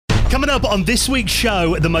Coming up on this week's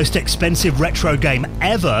show, the most expensive retro game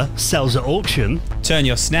ever sells at auction. Turn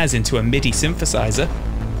your SNES into a MIDI synthesizer.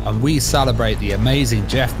 And we celebrate the amazing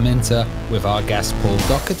Jeff Minter with our guest Paul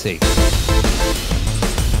Docherty.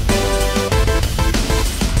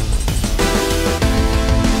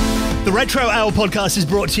 The Retro Hour podcast is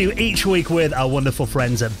brought to you each week with our wonderful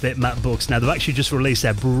friends at Bitmap Books. Now, they've actually just released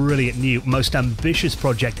their brilliant new, most ambitious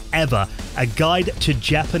project ever, a guide to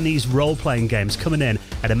Japanese role-playing games, coming in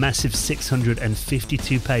at a massive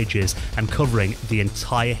 652 pages and covering the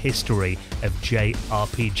entire history of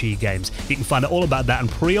JRPG games. You can find out all about that and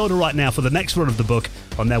pre-order right now for the next run of the book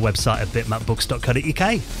on their website at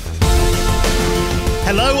bitmapbooks.co.uk.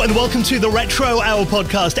 Hello and welcome to the Retro Hour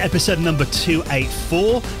podcast, episode number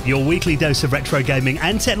 284, your weekly dose of retro gaming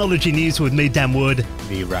and technology news with me, Dan Wood.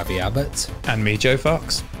 Me, Ravi Abbott. And me, Joe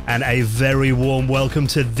Fox. And a very warm welcome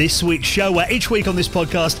to this week's show, where each week on this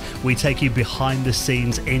podcast, we take you behind the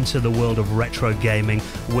scenes into the world of retro gaming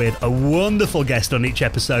with a wonderful guest on each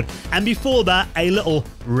episode. And before that, a little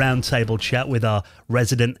roundtable chat with our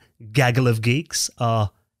resident gaggle of geeks, our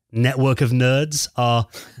network of nerds, our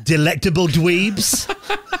delectable dweebs.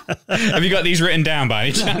 Have you got these written down by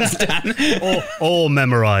any chance, Dan? or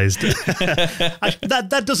memorized.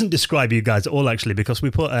 That doesn't describe you guys at all, actually, because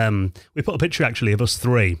we put a picture actually of us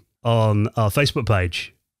three on our Facebook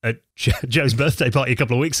page at Joe's birthday party a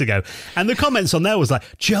couple of weeks ago, and the comments on there was like,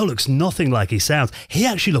 Joe looks nothing like he sounds. He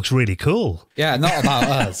actually looks really cool. Yeah, not about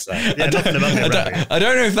us. So. Yeah, nothing about me. I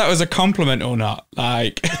don't know if that was a compliment or not.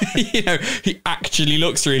 Like, he actually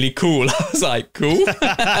looks really cool. I was like, cool.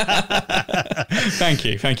 Thank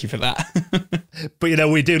you for that. But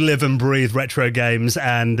we do live and breathe retro games,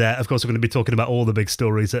 and of course we're going to be talking about all the big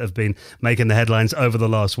stories that have been making the headlines over the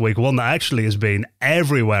last week. One that actually has been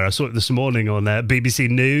everywhere. I saw it this morning on BBC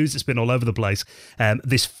News. It's been all over the place.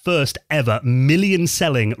 This first ever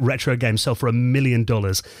million-selling retro game sold for $1 million.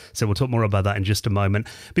 So we'll talk more about that in just a moment.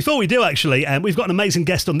 Before we do, actually, we've got an amazing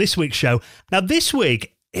guest on this week's show. Now, this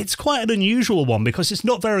week, it's quite an unusual one because it's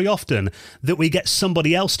not very often that we get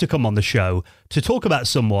somebody else to come on the show to talk about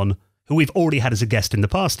someone who we've already had as a guest in the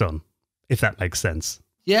past on, if that makes sense.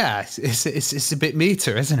 Yeah, it's a bit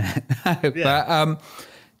meter, isn't it? Yeah. But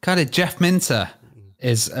kind of Jeff Minter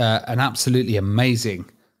is an absolutely amazing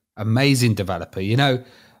developer.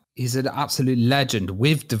 He's an absolute legend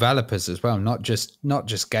with developers as well, not just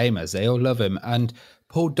gamers. They all love him. And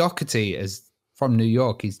Paul Docherty is from New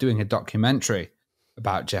York. He's doing a documentary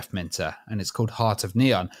about Jeff Minter, and it's called Heart of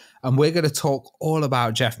Neon. And we're going to talk all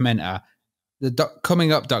about Jeff Minter, the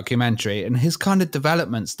coming up documentary, and his kind of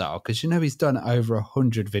development style, because he's done over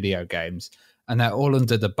 100 video games, and they're all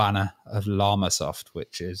under the banner of Llamasoft,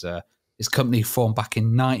 which is his company formed back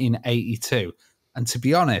in 1982. And to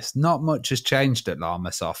be honest, not much has changed at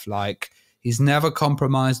Llamasoft. Like, he's never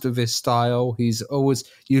compromised with his style. He's always,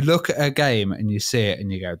 you look at a game and you see it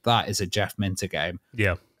and you go, that is a Jeff Minter game.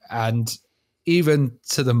 Yeah. And even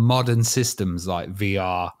to the modern systems like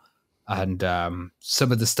VR and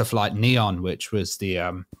some of the stuff like Neon, which was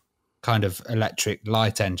the kind of electric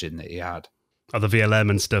light engine that he had. Oh, the VLM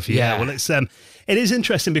and stuff. Yeah. Well, it is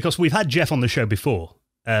interesting because we've had Jeff on the show before.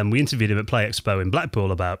 We interviewed him at Play Expo in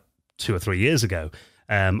Blackpool about 2 or 3 years ago,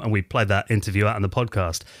 and we played that interview out on the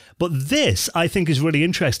podcast. But this, I think, is really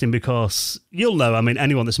interesting because you'll know,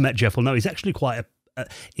 anyone that's met Jeff will know he's actually quite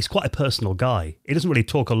a personal guy. He doesn't really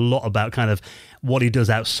talk a lot about kind of what he does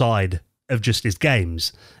outside of just his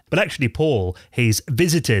games. But actually, Paul, he's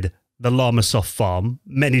visited the Llamasoft farm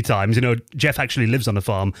many times. Jeff actually lives on a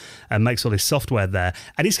farm and makes all his software there.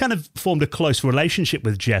 And he's kind of formed a close relationship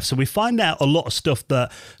with Jeff. So we find out a lot of stuff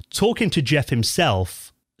that, talking to Jeff himself,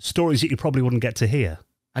 stories that you probably wouldn't get to hear.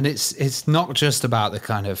 And it's not just about the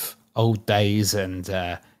kind of old days and,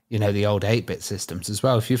 the old 8-bit systems as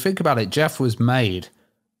well. If you think about it, Jeff was made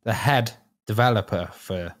the head developer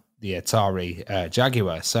for the Atari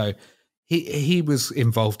Jaguar. So he was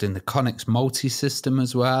involved in the Connex multi-system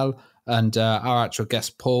as well. And our actual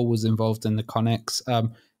guest, Paul, was involved in the Connex.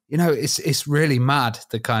 It's really mad,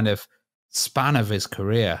 the kind of span of his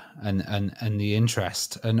career and the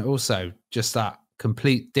interest. And also just that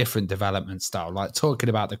complete different development style, like talking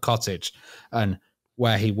about the cottage and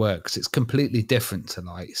where he works. It's completely different to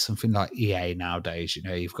like something like EA nowadays.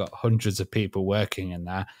 You've got hundreds of people working in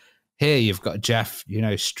there. Here you've got Jeff,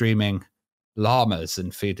 streaming llamas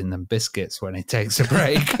and feeding them biscuits when he takes a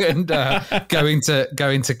break and going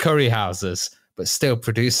to curry houses, but still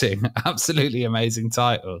producing absolutely amazing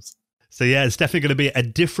titles. So yeah, it's definitely going to be a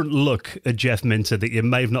different look at Jeff Minter that you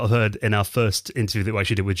may have not heard in our first interview that we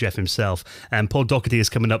actually did with Jeff himself. And Paul Docherty is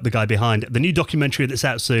coming up, the guy behind the new documentary that's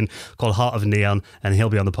out soon called Heart of Neon, and he'll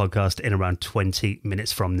be on the podcast in around 20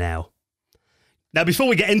 minutes from now. Now, before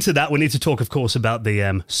we get into that, we need to talk, of course, about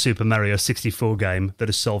the Super Mario 64 game that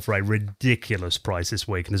has sold for a ridiculous price this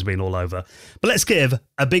week and has been all over. But let's give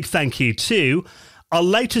a big thank you to our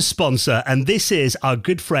latest sponsor, and this is our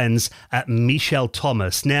good friends at Michel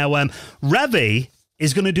Thomas. Now, Ravi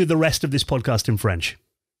is going to do the rest of this podcast in French.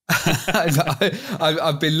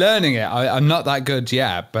 I've been learning it. I'm not that good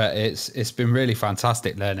yet, but it's been really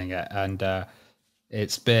fantastic learning it, and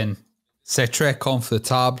it's been c'est très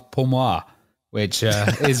confortable pour moi, which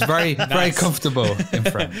is very, very comfortable in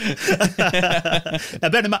French. Now,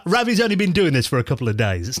 bear in mind, Ravi's only been doing this for a couple of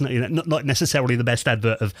days. It's not, not necessarily the best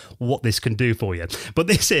advert of what this can do for you. But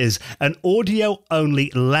this is an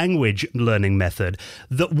audio-only language learning method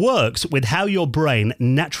that works with how your brain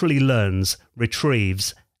naturally learns,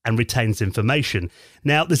 retrieves, and retains information.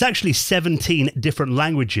 Now, there's actually 17 different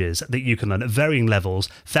languages that you can learn at varying levels.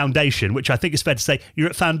 Foundation, which I think is fair to say, you're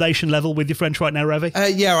at foundation level with your French right now, Ravi?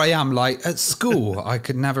 Yeah, I am. Like, at school, I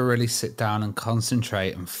could never really sit down and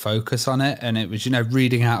concentrate and focus on it. And it was,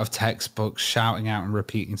 reading out of textbooks, shouting out and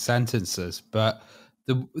repeating sentences. But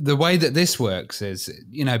the way that this works is,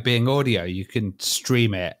 being audio, you can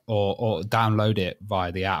stream it or download it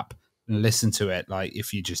via the app and listen to it, like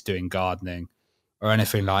if you're just doing gardening or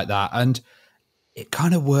anything like that. And it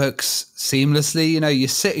kind of works seamlessly. You're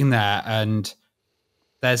sitting there and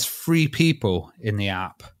there's 3 people in the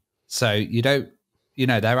app. So you don't,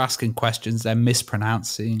 they're asking questions, they're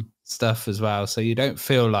mispronouncing stuff as well. So you don't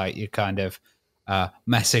feel like you're kind of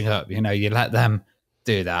messing up, you let them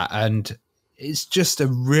do that. And it's just a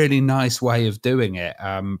really nice way of doing it.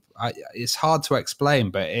 It's hard to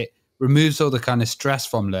explain, but it removes all the kind of stress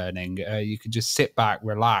from learning. You can just sit back,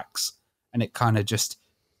 relax, and it kind of just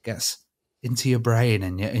gets into your brain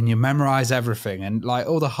and you memorize everything. And like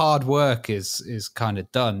all the hard work is kind of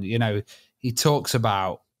done. He talks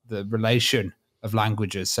about the relation of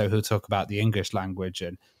languages. So he'll talk about the English language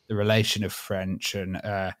and the relation of French and,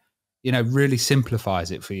 really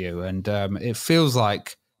simplifies it for you. And it feels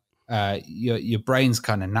like your brain's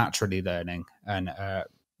kind of naturally learning and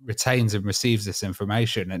retains and receives this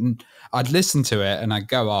information. And I'd listen to it and I'd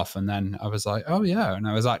go off and then I was like, oh yeah, and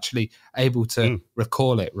I was actually able to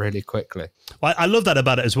recall it really quickly. Well, I love that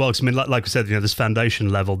about it as well, because I mean, like I said, this foundation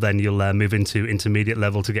level, then you'll move into intermediate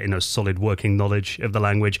level to get solid working knowledge of the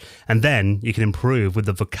language, and then you can improve with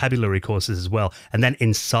the vocabulary courses as well, and then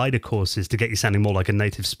insider courses to get you sounding more like a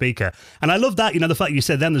native speaker. And I love that, the fact you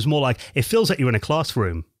said then there's more like, it feels like you're in a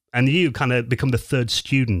classroom and you kind of become the third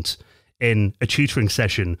student in a tutoring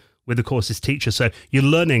session with the course's teacher. So you're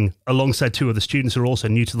learning alongside 2 other students who are also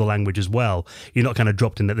new to the language as well. You're not kind of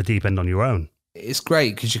dropped in at the deep end on your own. It's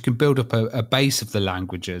great because you can build up a base of the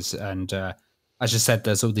languages. And as I said,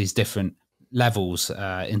 there's all these different levels,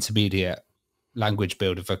 intermediate language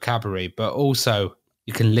builder, vocabulary, but also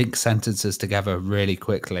you can link sentences together really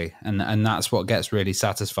quickly. And that's what gets really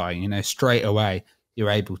satisfying. Straight away, you're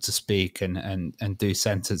able to speak and do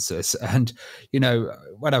sentences. And,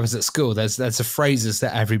 when I was at school, there's the phrases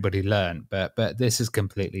that everybody learned, but this is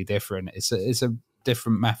completely different. It's a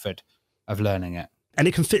different method of learning it. And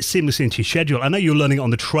it can fit seamlessly into your schedule. I know you were learning it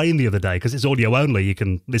on the train the other day because it's audio only. You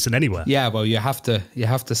can listen anywhere. Yeah, well, you have to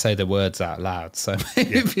say the words out loud. So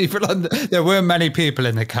there weren't many people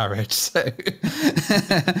in the carriage. So.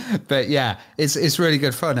 But yeah, it's really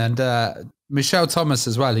good fun. And Michel Thomas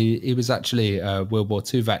as well. He was actually a World War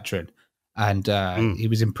II veteran, and he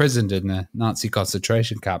was imprisoned in the Nazi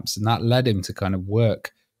concentration camps, and that led him to kind of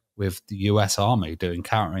work with the US Army doing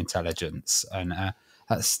counterintelligence, and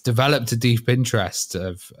that's developed a deep interest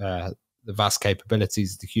of the vast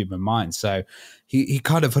capabilities of the human mind. So he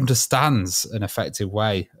kind of understands an effective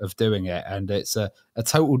way of doing it, and it's a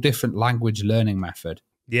total different language learning method.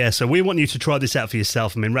 Yeah, so we want you to try this out for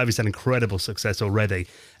yourself. I mean, Ravi's had incredible success already.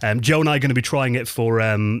 Joe and I are going to be trying it for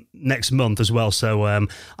next month as well. So I'm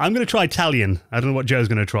going to try Italian. I don't know what Joe's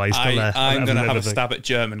going to try. I'm going to have a stab at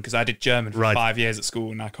German because I did German for 5 years at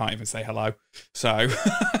school and I can't even say hello. So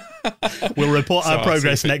we'll report our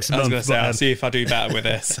progress next month. I was going to say, I'll see if I do better with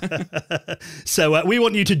this. So we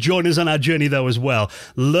want you to join us on our journey though as well.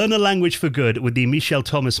 Learn a language for good with the Michel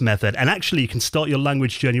Thomas method. And actually you can start your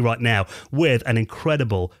language journey right now with an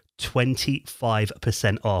incredible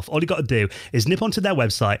 25% off. All you got to do is nip onto their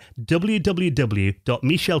website,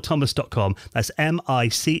 www.michelthomas.com. That's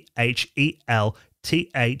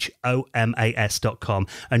THOMAS.com,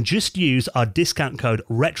 and just use our discount code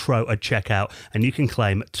RETRO at checkout, and you can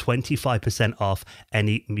claim 25% off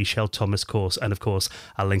any Michel Thomas course. And of course,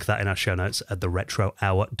 I'll link that in our show notes at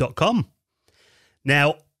theretrohour.com.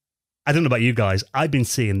 Now, I don't know about you guys, I've been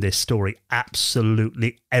seeing this story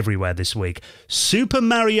absolutely everywhere this week. Super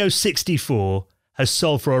Mario 64 has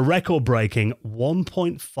sold for a record-breaking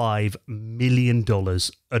 $1.5 million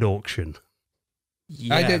at auction.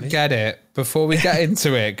 Yeah, I didn't get it. Before we get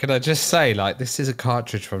into it, can I just say, like, this is a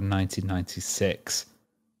cartridge from 1996.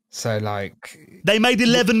 So, like... They made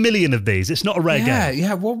 11 million of these. It's not a rare game.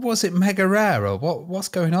 Yeah, what was it, mega rare? Or what's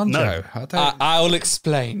going on, Joe? I'll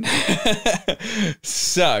explain.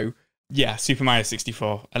 So... Yeah, Super Mario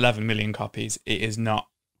 64, 11 million copies. It is not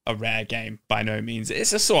a rare game by no means.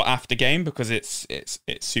 It's a sought after game because it's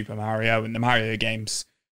Super Mario, and the Mario games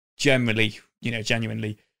generally,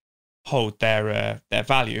 genuinely hold their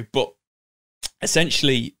value. But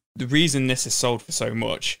essentially, the reason this is sold for so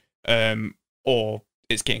much, or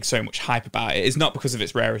it's getting so much hype about it, is not because of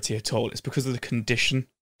its rarity at all. It's because of the condition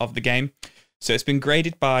of the game. So it's been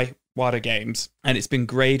graded by Wada Games, and it's been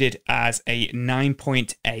graded as a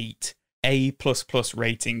 9.8 A++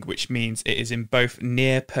 rating, which means it is in both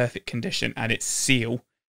near perfect condition and its seal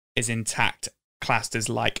is intact, classed as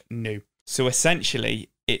like new. So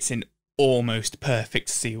essentially, it's in almost perfect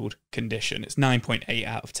sealed condition. It's 9.8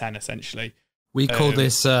 out of 10, essentially. We call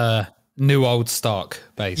this new old stock,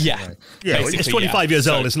 basically. Yeah, it's 25 years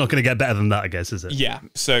old. It's not going to get better than that, I guess, is it? Yeah,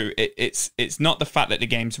 so it's not the fact that the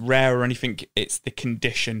game's rare or anything, it's the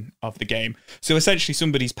condition of the game. So essentially,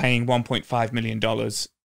 somebody's paying $1.5 million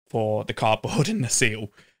for the cardboard and the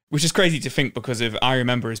seal, which is crazy to think because I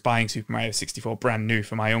remember us buying Super Mario 64 brand new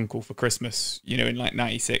for my uncle for Christmas, in like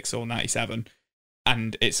 96 or 97.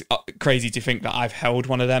 And it's crazy to think that I've held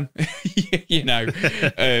one of them, and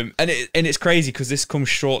it's crazy because this comes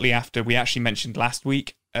shortly after we actually mentioned last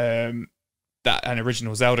week that an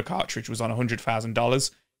original Zelda cartridge was on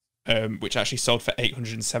 $100,000, which actually sold for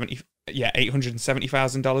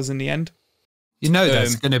 $870,000 in the end.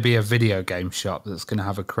 There's going to be a video game shop that's going to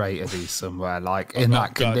have a crate of these somewhere, like in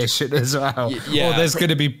that condition as well. Yeah. Or there's going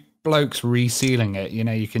to be blokes resealing it.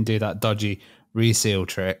 You can do that dodgy reseal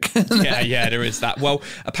trick. yeah, there is that. Well,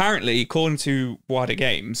 apparently, according to Wada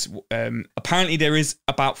Games, apparently there is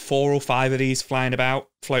about 4 or 5 of these floating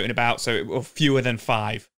about. So fewer than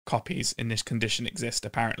 5 copies in this condition exist,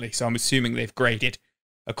 apparently. So I'm assuming they've graded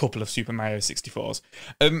a couple of Super Mario 64s.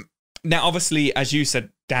 Now, obviously, as you said,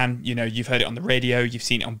 Dan, you've heard it on the radio, you've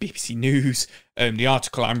seen it on BBC News. The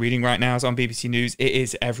article I'm reading right now is on BBC News. It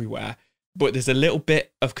is everywhere. But there's a little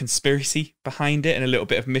bit of conspiracy behind it and a little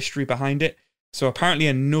bit of mystery behind it. So apparently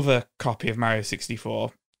another copy of Mario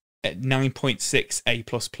 64 at 9.6 A++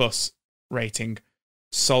 rating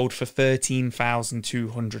sold for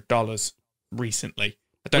 $13,200 recently.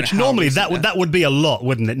 Which normally that would be a lot,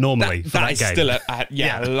 wouldn't it? Normally, that is game. Still a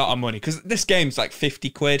lot of money, because this game's like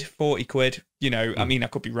 50 quid, 40 quid. I mean, I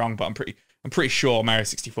could be wrong, but I'm pretty sure Mario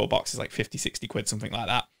 64 box is like 50, 60 quid, something like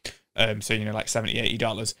that. So like $70,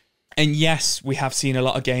 $80. And yes, we have seen a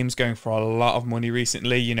lot of games going for a lot of money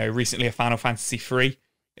recently. Recently a Final Fantasy 3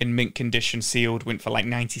 in mint condition sealed went for like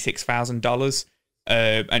 $96,000.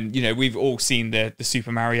 And we've all seen the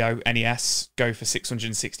Super Mario NES go for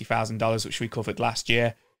 $660,000, which we covered last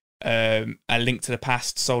year. A Link to the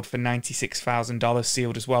Past sold for $96,000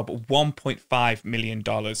 sealed as well, but $1.5 million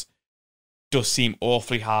does seem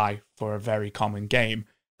awfully high for a very common game.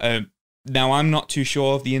 Now, I'm not too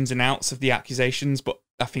sure of the ins and outs of the accusations, but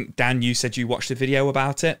I think, Dan, you said you watched a video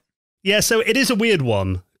about it. Yeah, so it is a weird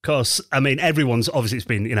one. Because, I mean, everyone's obviously, it's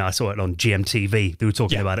been, I saw it on GMTV. They were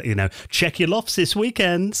talking about it, check your lofts this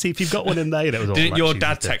weekend, see if you've got one in there. It was all Didn't your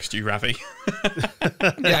dad text you, Ravi?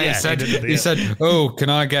 He said, oh, can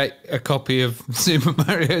I get a copy of Super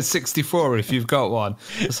Mario 64 if you've got one?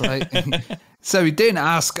 It's like, so he didn't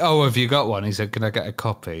ask, oh, have you got one? He said, can I get a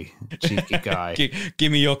copy? Cheeky guy.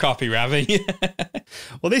 Give me your copy, Ravi.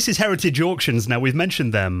 Well, this is Heritage Auctions. Now, we've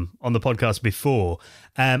mentioned them on the podcast before.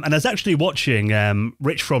 And I was actually watching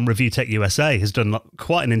Rich from Review Tech USA has done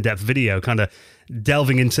quite an in-depth video kind of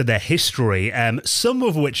delving into their history, some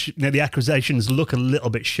of which the accusations look a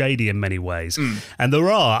little bit shady in many ways. And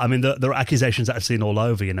there are accusations that I've seen all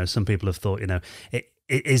over. Some people have thought, it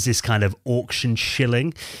is this kind of auction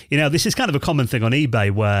shilling. This is kind of a common thing on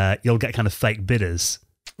eBay where you'll get kind of fake bidders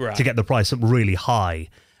to get the price up really high.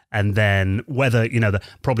 And then whether,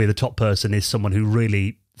 probably the top person is someone who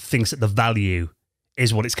really thinks that the value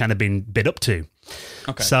is what it's kind of been bid up to.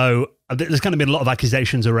 Okay. So there's kind of been a lot of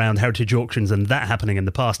accusations around heritage auctions and that happening in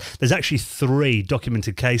the past. There's actually 3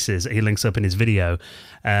 documented cases he links up in his video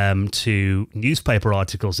to newspaper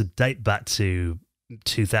articles that date back to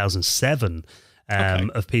 2007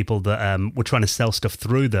 of people that were trying to sell stuff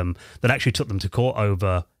through them that actually took them to court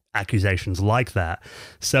over accusations like that.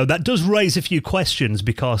 So that does raise a few questions,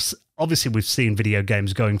 because obviously we've seen video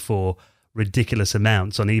games going for ridiculous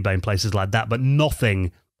amounts on eBay and places like that, but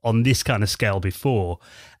nothing on this kind of scale before.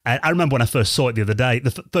 And I remember when I first saw it the other day,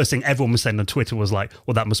 the first thing everyone was saying on Twitter was like,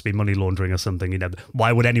 well, that must be money laundering or something. You know,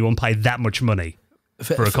 why would anyone pay that much money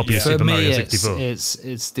for a copy of Super Mario 64?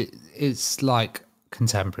 It's like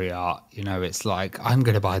contemporary art. You know, it's like, I'm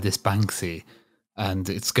going to buy this Banksy and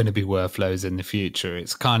it's going to be worth loads in the future.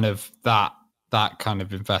 It's kind of that kind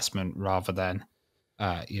of investment rather than,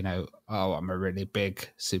 you know, oh, I'm a really big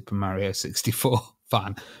Super Mario 64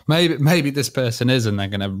 fan. Maybe this person is, and they're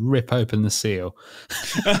going to rip open the seal.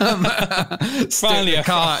 Finally,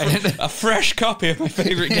 a fresh copy of my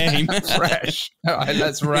favourite game. Fresh. All right,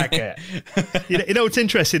 let's wreck it. You know, it's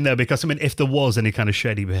interesting, though, because, I mean, if there was any kind of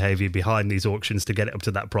shady behaviour behind these auctions to get it up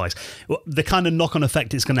to that price, well, the kind of knock-on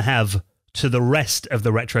effect it's going to have to the rest of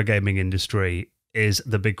the retro gaming industry is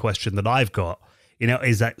the big question that I've got. You know,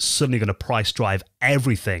 is that suddenly going to price drive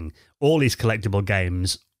everything, all these collectible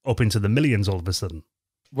games, up into the millions all of a sudden?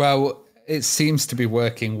 Well, it seems to be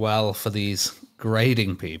working well for these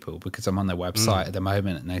grading people, because I'm on their website at the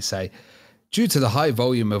moment and they say, due to the high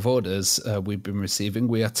volume of orders we've been receiving,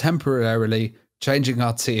 we are temporarily changing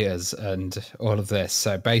our tiers and all of this.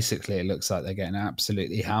 So basically it looks like they're getting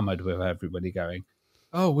absolutely hammered with everybody going,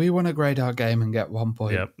 oh, we want to grade our game and get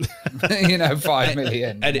 5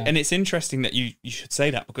 million. And it's interesting that you should say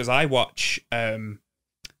that, because I watch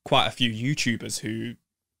quite a few YouTubers who,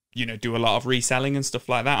 you know, do a lot of reselling and stuff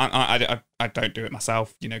like that. I don't do it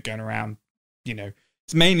myself, you know, going around, you know,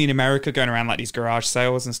 it's mainly in America, going around like these garage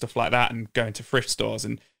sales and stuff like that and going to thrift stores.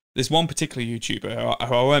 And there's one particular YouTuber who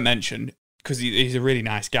I won't mention because he's a really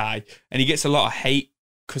nice guy, and he gets a lot of hate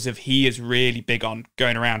because he is really big on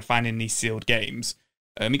going around finding these sealed games.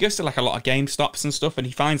 He goes to like a lot of GameStops and stuff, and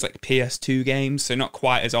he finds like PS2 games, so not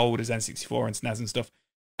quite as old as N64 and SNES and stuff,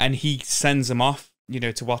 and he sends them off, you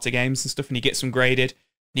know, to Wata Games and stuff, and he gets them graded.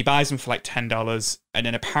 And he buys them for like $10, and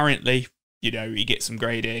then apparently, you know, he gets them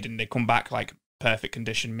graded, and they come back like perfect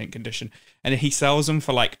condition, mint condition, and then he sells them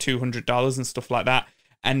for like $200 and stuff like that.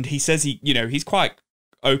 And he says he's quite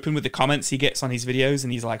open with the comments he gets on his videos,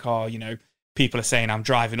 and he's like, oh, you know, people are saying I'm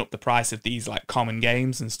driving up the price of these like common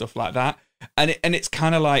games and stuff like that. And it's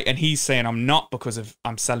kind of like, and he's saying I'm not, because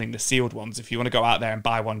I'm selling the sealed ones. If you want to go out there and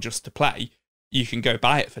buy one just to play, you can go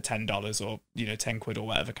buy it for $10 or, you know, 10 quid or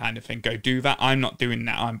whatever kind of thing. Go do that. I'm not doing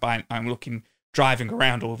that. I'm driving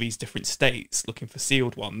around all these different states looking for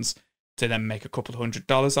sealed ones to then make a couple of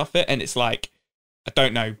 $100 off it. And it's like, I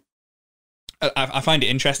don't know. I find it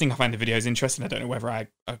interesting. I find the videos interesting. I don't know whether I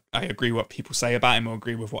agree what people say about him or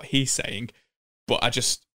agree with what he's saying, but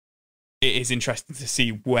it is interesting to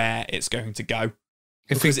see where it's going to go.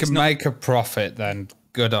 If he can make a profit, then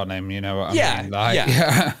good on him, you know what I mean? Like,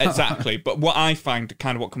 yeah, exactly. But what I find,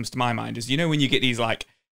 kind of what comes to my mind is, you know, when you get these like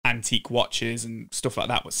antique watches and stuff like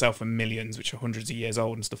that that sell for millions, which are hundreds of years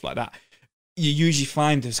old and stuff like that, you usually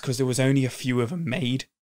find this because there was only a few of them made.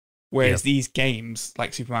 Whereas these games,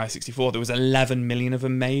 like Super Mario 64, there was 11 million of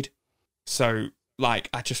them made. So, like,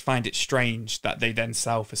 I just find it strange that they then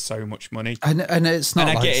sell for so much money. And it's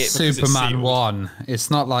not like Superman 1. It's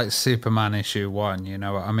not like Superman issue 1, you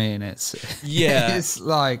know what I mean? It's it's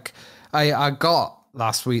like, I got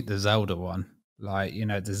last week the Zelda one. Like, you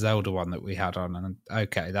know, the Zelda one that we had on, and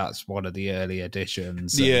okay, that's one of the early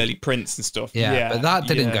editions. The early prints and stuff. Yeah, but that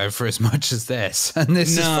didn't go for as much as this. And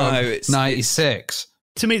this is from 96.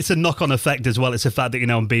 To me, it's a knock-on effect as well. It's the fact that, you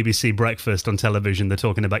know, on BBC Breakfast on television, they're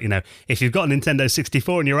talking about, you know, if you've got a Nintendo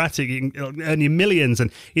 64 and you're at it, you can earn you millions.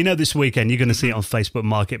 And, you know, this weekend, you're going to see it on Facebook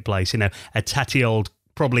Marketplace, you know, a tatty old,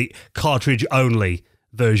 probably cartridge-only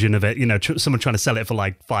version of it. You know, someone trying to sell it for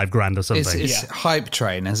like $5,000 or something. It's hype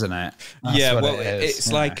train, isn't it? That's well,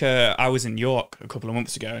 it's like I was in York a couple of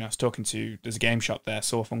months ago, and I was talking to, there's a game shop there,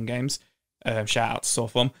 Sawfun Games. Shout out to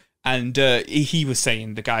Sawfun. And he was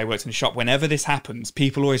saying, the guy who works in the shop, whenever this happens,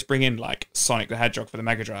 people always bring in like Sonic the Hedgehog for the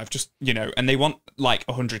Mega Drive, just, you know, and they want like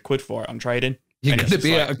 100 quid for it on trading. You're going to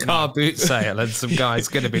be at a car boot sale and some guy's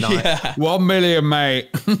going to be like, 1 million, mate.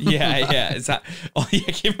 yeah. Is that? Oh,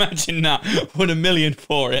 yeah, can you imagine that? 1 million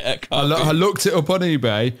for it at car boot. I looked it up on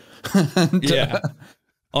eBay. Yeah,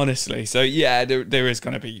 honestly. So yeah, there is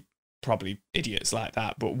going to be probably idiots like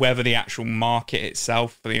that, but whether the actual market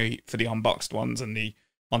itself for the unboxed ones and the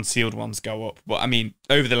on sealed ones go up. But I mean,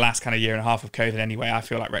 over the last kind of year and a half of COVID anyway, I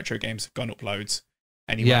feel like retro games have gone up loads.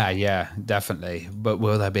 Anyway. Yeah, definitely. But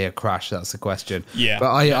will there be a crash? That's the question. Yeah.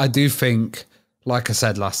 But I do think, like I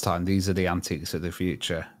said last time, these are the antiques of the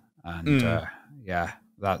future. And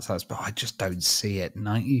that's but I just don't see it.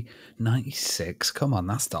 96. Come on,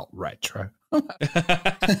 that's not retro.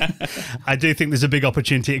 I do think there's a big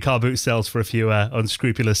opportunity at car boot sales for a few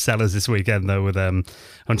unscrupulous sellers this weekend, though, with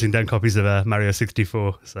hunting down copies of Mario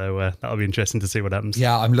 64. So that'll be interesting to see what happens.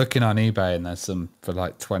 Yeah, I'm looking on eBay and there's some for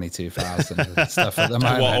like 22,000 and stuff at the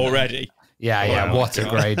moment. What, already? Yeah, water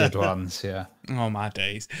graded ones. Yeah. Oh, my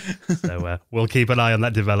days. So we'll keep an eye on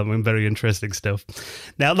that development. Very interesting stuff.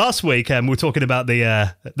 Now, last week we were talking about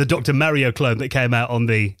the Dr. Mario clone that came out on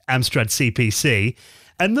the Amstrad CPC.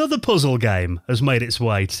 Another puzzle game has made its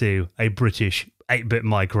way to a British 8-bit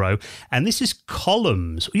micro, and this is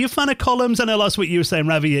Columns. Are you a fan of Columns? I know last week you were saying,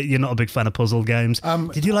 Ravi, you're not a big fan of puzzle games.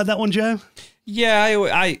 Did you like that one, Joe? Yeah,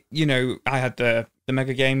 I had the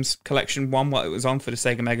Mega Games collection one, what it was on for the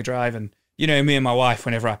Sega Mega Drive, and me and my wife,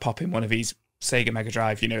 whenever I pop in one of these Sega Mega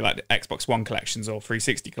Drive, like the Xbox One collections or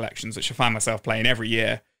 360 collections, which I find myself playing every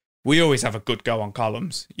year, we always have a good go on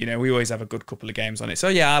Columns. We always have a good couple of games on it. So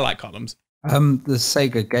yeah, I like Columns. The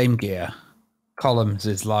Sega Game Gear Columns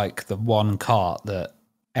is like the one cart that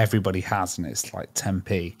everybody has, and it's like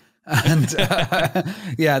 10p. And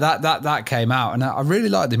that came out, and I really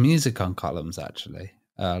like the music on Columns actually.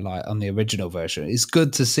 Like on the original version, it's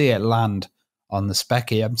good to see it land on the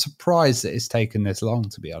Specky. I'm surprised that it's taken this long,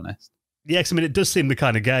 to be honest. Yeah, I mean, it does seem the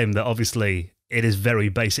kind of game that obviously it is very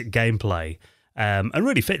basic gameplay. And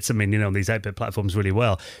really fits, on these 8-bit platforms really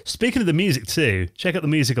well. Speaking of the music too, check out the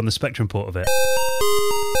music on the Spectrum port of it.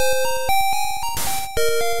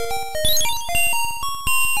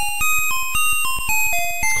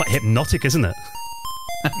 It's quite hypnotic, isn't it?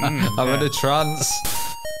 I'm in a trance.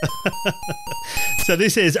 So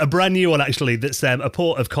this is a brand new one, actually, that's a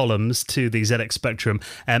port of Columns to the ZX Spectrum.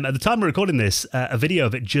 At the time of recording this, a video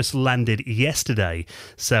of it just landed yesterday,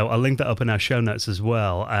 so I'll link that up in our show notes as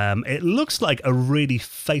well. It looks like a really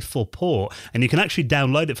faithful port, and you can actually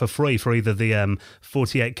download it for free for either the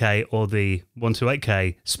 48K or the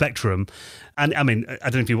 128K Spectrum. And I mean, I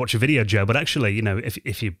don't know if you watch a video, Joe, but actually,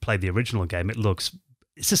 if you played the original game,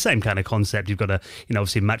 it's the same kind of concept. You've got to,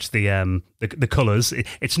 obviously match the colours.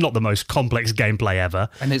 It's not the most complex gameplay ever.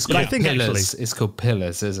 And it's called Pillars. It's called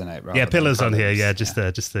Pillars, isn't it? Yeah, Pillars on here. Yeah, just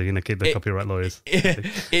to keep the copyright lawyers.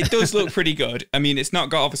 It does look pretty good. I mean, it's not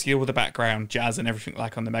got obviously all the background jazz and everything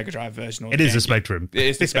like on the Mega Drive version. It is a Spectrum. It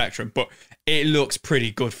is the Spectrum, but it looks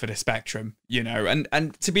pretty good for the Spectrum,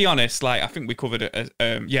 And to be honest, like I think we covered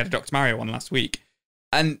the Dr. Mario one last week,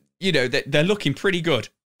 and they're looking pretty good.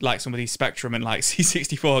 Like some of these Spectrum and like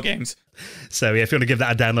C64 games. So yeah, if you want to give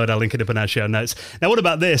that a download, I'll link it up in our show notes. Now, what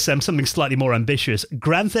about this? Something slightly more ambitious.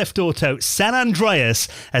 Grand Theft Auto San Andreas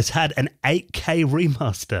has had an 8K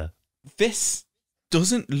remaster. This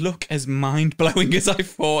doesn't look as mind-blowing as I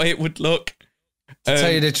thought it would look. To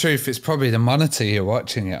tell you the truth, it's probably the monitor you're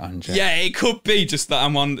watching it on, Jeff. Yeah, it could be just that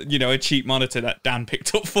I'm on, a cheap monitor that Dan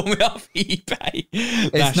picked up for me off eBay.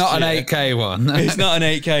 It's not an 8K one. It's not an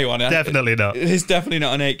 8K one. Definitely not. It's definitely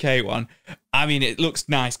not an 8K one. I mean, it looks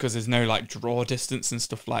nice because there's no like draw distance and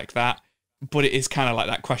stuff like that. But it is kind of like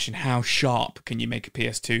that question, how sharp can you make a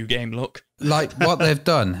PS2 game look? Like what they've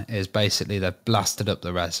done is basically they've blasted up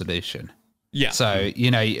the resolution. Yeah. So,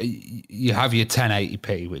 you have your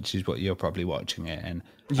 1080p, which is what you're probably watching it in.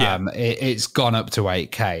 Yeah. It's gone up to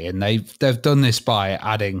 8K, and they've done this by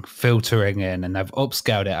adding filtering in, and they've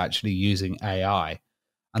upscaled it actually using AI,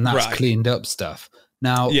 and that's cleaned up stuff.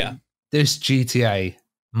 Now, this GTA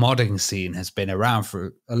modding scene has been around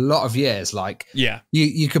for a lot of years. Like,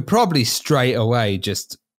 you could probably straight away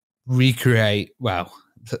just recreate, well,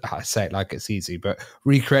 I say it like it's easy, but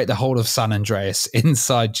recreate the whole of San Andreas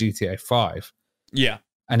inside GTA 5. Yeah.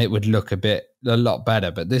 And it would look a lot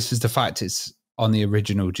better. But this is the fact it's on the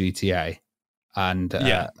original GTA and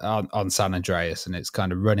on San Andreas, and it's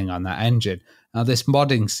kind of running on that engine. Now, this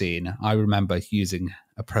modding scene, I remember using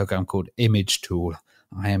a program called Image Tool,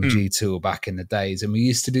 IMG Tool back in the days. And we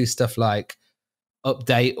used to do stuff like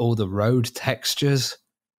update all the road textures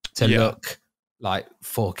to look like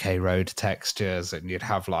 4K road textures, and you'd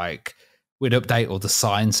have we'd update all the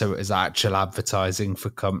signs so it was actual advertising for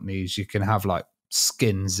companies. You can have like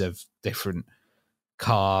skins of different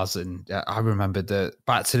cars, and I remember the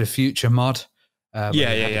Back to the Future mod. The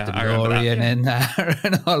DeLorean in there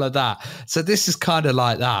and all of that. So this is kind of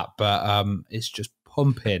like that, but it's just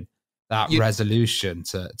pumping that resolution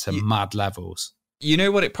to mad levels. You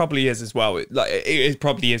know what it probably is as well? It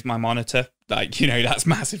probably is my monitor Like, that's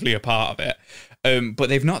massively a part of it. But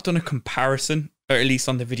they've not done a comparison, or at least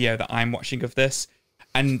on the video that I'm watching of this.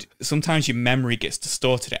 And sometimes your memory gets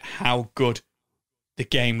distorted at how good the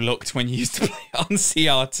game looked when you used to play on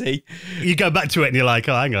CRT. You go back to it and you're like,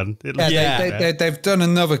 oh, hang on. They've done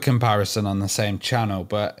another comparison on the same channel,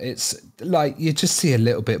 but it's like you just see a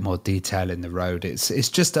little bit more detail in the road. It's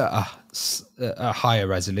just a higher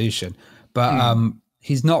resolution, but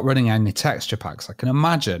he's not running any texture packs. I can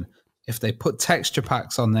imagine if they put texture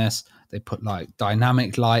packs on this, they put like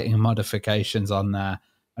dynamic lighting modifications on there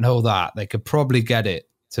and all that, they could probably get it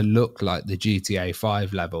to look like the GTA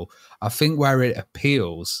 5 level. I think where it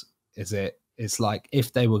appeals is it's like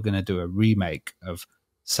if they were going to do a remake of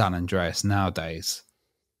San Andreas nowadays,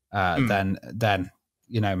 then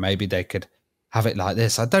maybe they could have it like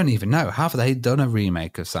this. I don't even know. Have they done a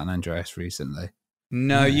remake of San Andreas recently?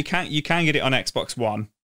 No, you can get it on Xbox One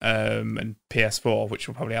and PS4, which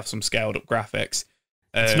will probably have some scaled up graphics.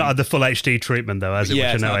 It's not the full HD treatment though, has it?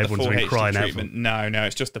 Yeah, which I know it's not everyone's been the full crying HD out treatment. No,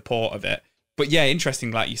 it's just the port of it. But yeah,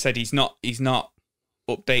 interesting. Like you said, he's not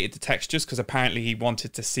updated the textures because apparently he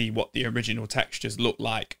wanted to see what the original textures looked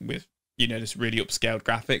like with this really upscaled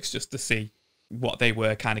graphics, just to see what they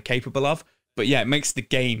were kind of capable of. But yeah, it makes the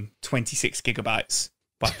game 26 gigabytes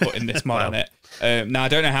by putting this mod on it. Now I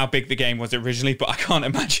don't know how big the game was originally, but I can't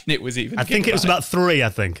imagine it was even. I think it was about 3. I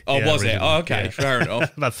think. Oh, was it? Oh, okay, fair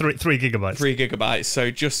enough. About 3 gigabytes. 3 gigabytes.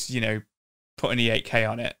 So just putting the 8K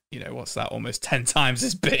on it, what's that? Almost 10 times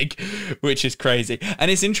as big, which is crazy.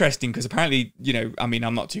 And it's interesting because apparently,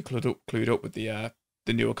 I'm not too clued up with the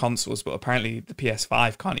newer consoles, but apparently the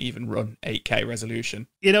PS5 can't even run 8K resolution.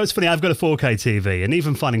 It's funny. I've got a 4K TV, and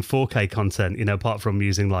even finding 4K content, apart from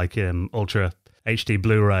using like Ultra HD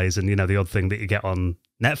Blu-rays and the odd thing that you get on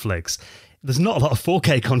Netflix, there's not a lot of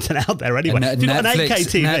 4K content out there anyway. If you've got an 8K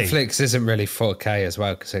TV. Netflix isn't really 4K as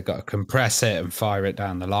well because they've got to compress it and fire it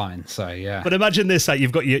down the line. So yeah. But imagine this: like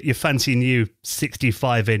you've got your fancy new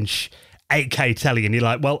 65-inch 8K telly, and you're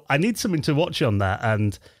like, well, I need something to watch on that,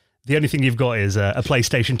 and the only thing you've got is a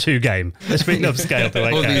PlayStation 2 game. Let's bring up scale to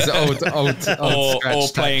 8K. All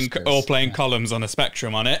these old playing columns on a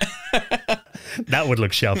Spectrum on it. That would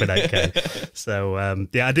look sharp in 8K. So,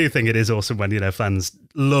 I do think it is awesome when, fans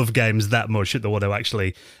love games that much that they want to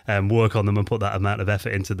actually work on them and put that amount of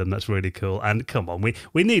effort into them. That's really cool. And come on,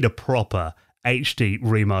 we need a proper HD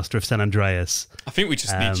remaster of San Andreas. I think we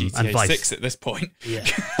just need GTA 6 at this point. Yeah.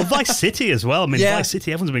 Well, Vice City as well. I mean, Vice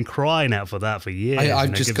City, everyone's been crying out for that for years.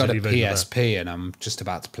 I've just got a PSP and I'm just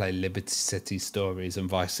about to play Liberty City Stories and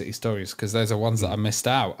Vice City Stories because those are ones that I missed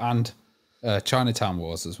out, and Chinatown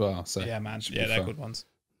Wars as well. So yeah, man. Yeah, they're good ones.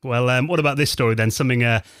 Well, what about this story then? Something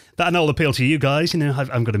that I know will appeal to you guys.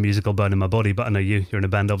 I've got a musical bone in my body, but I know you're in a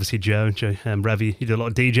band, obviously, Joe, Ravi, you do a lot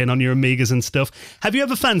of DJing on your Amigas and stuff. Have you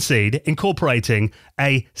ever fancied incorporating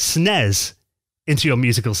a SNES into your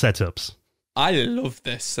musical setups? I love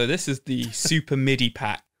this. So this is the Super MIDI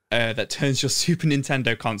pack that turns your Super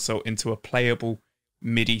Nintendo console into a playable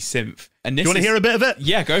MIDI synth. And this do you want to hear a bit of it?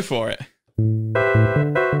 Yeah, go for it.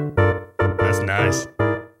 That's nice.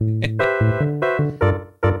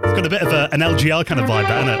 It's got a bit of an LGR kind of vibe,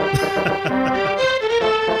 hasn't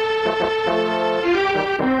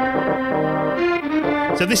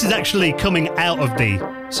it? So this is actually coming out of the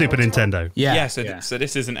Super Nintendo. Yeah. So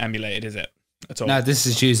this isn't emulated, is it? At all? No, this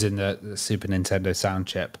is using the Super Nintendo sound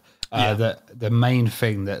chip. The main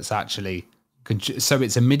thing that's actually so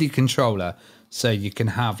it's a MIDI controller, so you can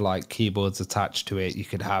have like keyboards attached to it. You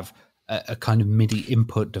could have a kind of MIDI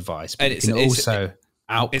input device, but it's also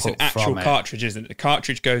output. It's an actual cartridge, isn't it? The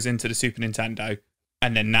cartridge goes into the Super Nintendo,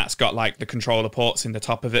 and then that's got like the controller ports in the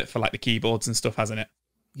top of it for like the keyboards and stuff, hasn't it?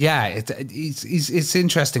 Yeah, it's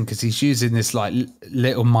interesting because he's using this like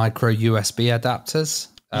little micro USB adapters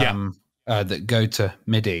that go to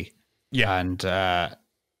MIDI. Yeah, and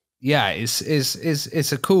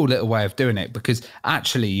it's a cool little way of doing it because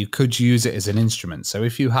actually you could use it as an instrument. So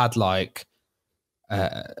if you had like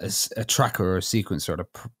a tracker or a sequencer or a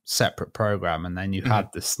separate program, and then you had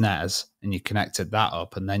the SNES and you connected that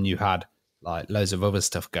up, and then you had like loads of other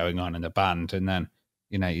stuff going on in the band, and then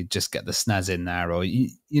you just get the SNES in there, or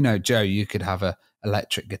Joe, you could have a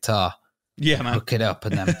electric guitar, man, hook it up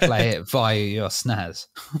and then play it via your SNES,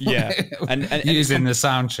 and using the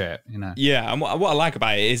sound chip, Yeah, and what I like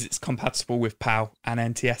about it is it's compatible with PAL and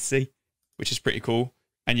NTSC, which is pretty cool,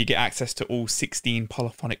 and you get access to all 16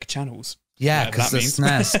 polyphonic channels. Yeah, because the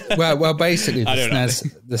SNES. well, basically, the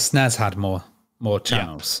SNES had more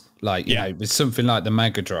channels. Like with something like the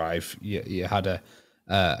Mega Drive, you had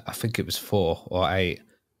I think it was 4 or 8,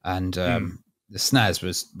 and the SNES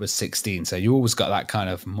was 16. So you always got that kind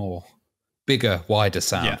of more bigger, wider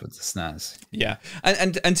sound with the snares. Yeah,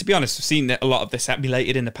 and to be honest, I've seen a lot of this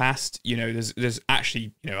emulated in the past. You know, there's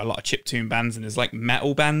actually, you know, a lot of chiptune bands, and there's like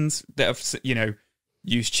metal bands that have, you know,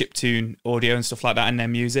 used chiptune audio and stuff like that in their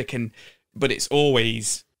music, but it's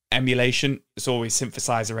always emulation. It's always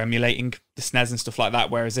synthesizer emulating the snares and stuff like that.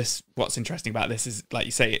 Whereas what's interesting about this is, like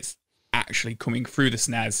you say, it's actually coming through the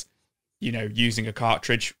snares, you know, using a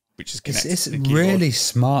cartridge, which is connected it's to the keyboard. really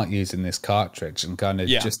smart using this cartridge and kind of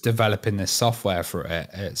just developing this software for it.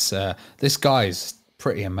 It's this guy's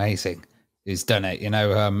pretty amazing. He's done it, you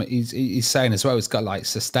know. He's saying as well, it's got like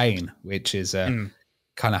sustain, which is kind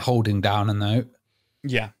of holding down a note.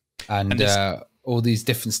 Yeah, and all these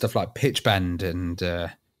different stuff like pitch bend and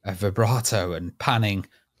a vibrato and panning,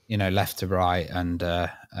 you know, left to right, and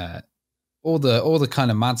all the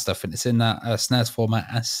kind of mad stuff. And it's in that snares format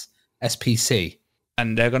SPC.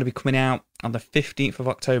 And they're going to be coming out on the 15th of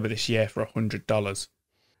October this year for $100.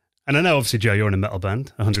 And I know, obviously, Joe, you're in a metal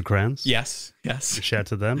band, 100 crowns. Yes. Share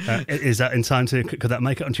to them. Is that in time to, could that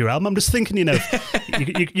make it onto your album? I'm just thinking, you know,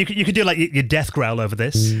 you could do like your death growl over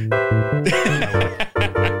this.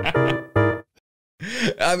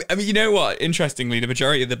 I mean, you know what? Interestingly, the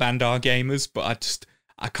majority of the band are gamers, but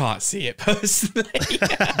I can't see it personally.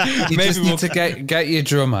 You just need to get your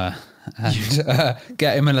drummer and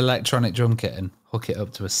get him an electronic drum kit and hook it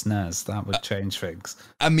up to a snares. That would change things.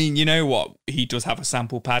 I mean, you know what? He does have a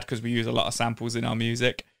sample pad because we use a lot of samples in our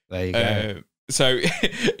music. There you go. So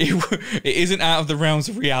it isn't out of the realms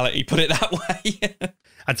of reality, put it that way.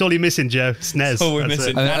 That's all you're missing, Joe. SNES. That's all we're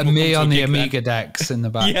missing. And me on the Amiga decks in the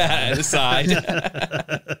back. Yeah, at the side.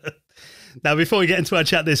 Now, before we get into our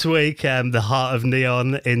chat this week, the Heart of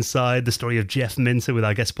Neon Inside, the story of Jeff Minter with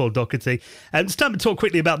our guest Paul Docherty. It's time to talk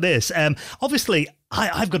quickly about this. Obviously,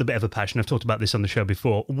 I've got a bit of a passion. I've talked about this on the show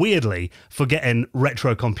before. Weirdly, for getting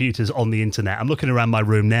retro computers on the internet. I'm looking around my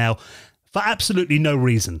room now for absolutely no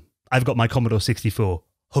reason. I've got my Commodore 64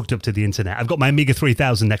 hooked up to the internet. I've got my Amiga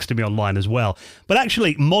 3000 next to me online as well. But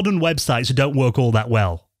actually, modern websites don't work all that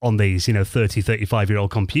well on these, 30,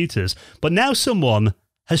 35-year-old computers. But now someone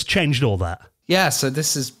has changed all that. Yeah, so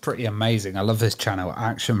this is pretty amazing. I love this channel,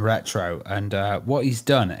 Action Retro. And what he's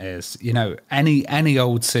done is, any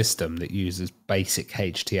old system that uses basic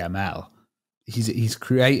HTML, he's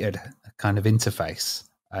created a kind of interface.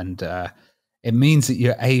 And it means that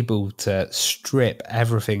you're able to strip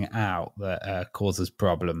everything out that causes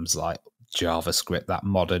problems like JavaScript, that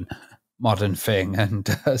modern thing, and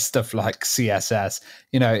stuff like CSS.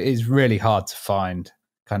 It's really hard to find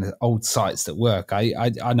kind of old sites that work.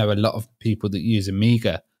 I know a lot of people that use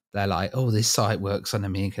Amiga. They're like, oh, this site works on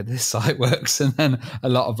Amiga, this site works, and then a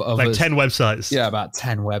lot of others. Like 10 websites. Yeah, about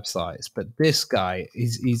 10 websites. But this guy,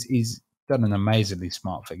 he's done an amazingly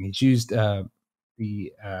smart thing. He's used the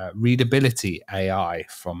readability AI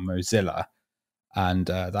from Mozilla, and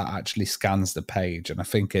that actually scans the page. And I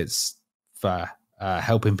think it's for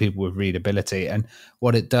helping people with readability. And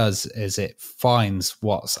what it does is it finds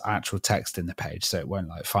what's actual text in the page, so it won't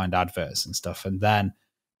like find adverts and stuff. And then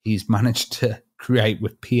he's managed to create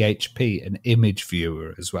with PHP an image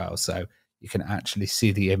viewer as well, so you can actually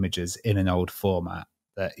see the images in an old format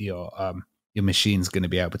that your machine's going to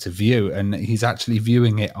be able to view. And he's actually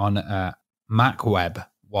viewing it on Mac Web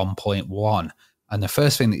 1.1. And the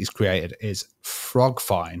first thing that he's created is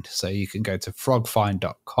FrogFind. So you can go to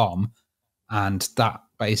frogfind.com, and that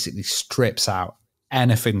basically strips out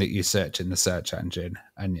anything that you search in the search engine,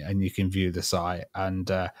 and you can view the site.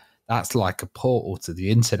 And that's like a portal to the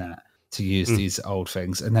internet to use these old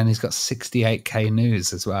things. And then he's got 68K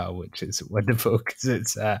news as well, which is wonderful because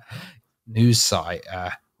it's a news site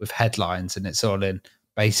with headlines, and it's all in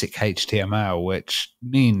basic HTML, which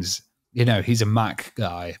means, he's a Mac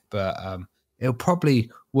guy, but it'll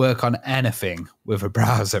probably work on anything with a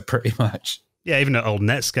browser pretty much. Yeah, even an old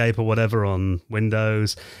Netscape or whatever on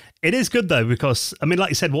Windows. It is good, though, because, like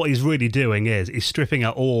you said, what he's really doing is he's stripping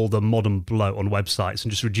out all the modern bloat on websites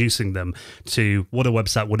and just reducing them to what a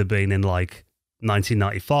website would have been in,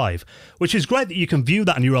 1995, which is great that you can view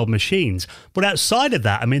that on your old machines. But outside of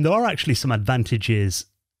that, there are actually some advantages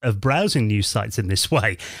of browsing news sites in this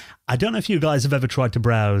way. I don't know if you guys have ever tried to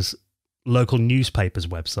browse local newspapers'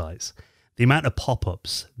 websites. The amount of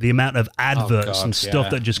pop-ups, the amount of adverts and stuff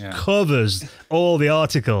that just covers all the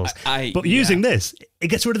articles. But using this, it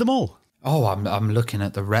gets rid of them all. Oh, I'm looking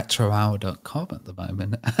at the retrohour.com at the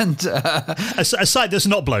moment. And a site that's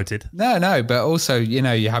not bloated. No, but also,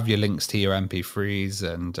 you have your links to your MP3s,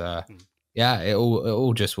 and it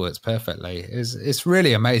all just works perfectly. It's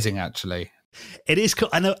really amazing, actually. It is cool.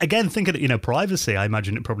 I know, again, thinking of, privacy, I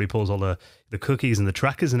imagine it probably pulls all the cookies and the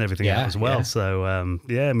trackers and everything out as well. Yeah. So, I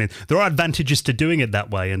mean, there are advantages to doing it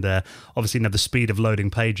that way. And obviously, the speed of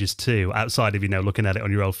loading pages too, outside of, looking at it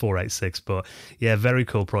on your old 486. But yeah, very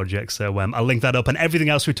cool project. So I'll link that up. And everything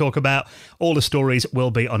else we talk about, all the stories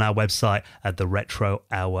will be on our website at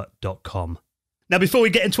theretrohour.com. Now, before we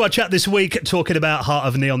get into our chat this week, talking about Heart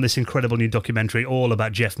of Neon, this incredible new documentary all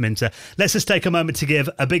about Jeff Minter, let's just take a moment to give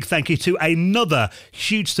a big thank you to another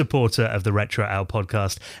huge supporter of the Retro Hour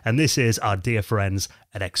podcast, and this is our dear friends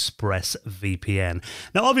at ExpressVPN.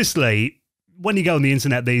 Now, obviously, when you go on the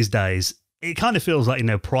internet these days, it kind of feels like,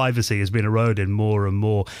 privacy has been eroded more and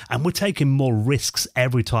more, and we're taking more risks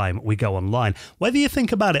every time we go online. Whether you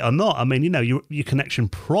think about it or not, I mean, your connection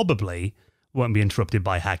probably won't be interrupted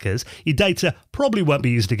by hackers. Your data probably won't be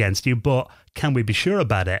used against you, but can we be sure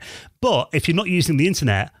about it? But if you're not using the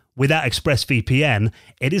internet without ExpressVPN,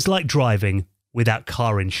 it is like driving without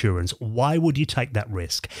car insurance. Why would you take that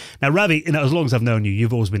risk? Now, Ravi, as long as I've known you,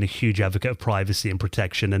 you've always been a huge advocate of privacy and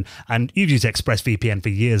protection, and you've used ExpressVPN for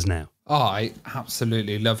years now. Oh, I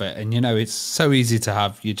absolutely love it. And, it's so easy to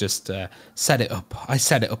have. You just set it up. I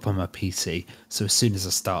set it up on my PC. So as soon as I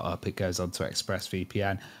start up, it goes onto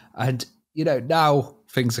ExpressVPN. And now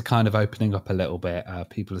things are kind of opening up a little bit.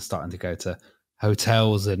 People are starting to go to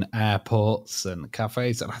hotels and airports and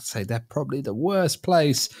cafes. And I'd say they're probably the worst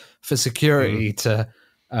place for security to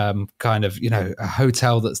a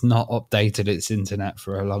hotel that's not updated its internet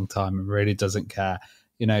for a long time and really doesn't care.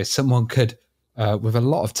 Someone could, with a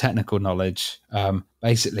lot of technical knowledge,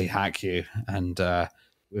 basically hack you and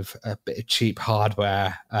with a bit of cheap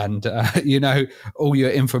hardware and, all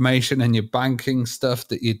your information and your banking stuff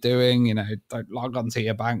that you're doing, don't log onto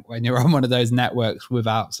your bank when you're on one of those networks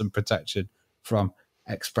without some protection from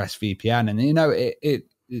ExpressVPN. And,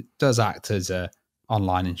 it does act as a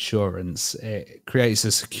online insurance. It creates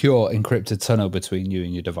a secure encrypted tunnel between you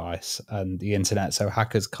and your device and the internet, so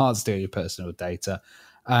hackers can't steal your personal data.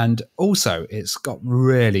 And also, it's got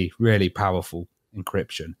really, really powerful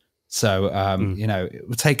encryption. So, it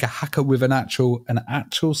would take a hacker with an actual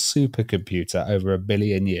supercomputer over 1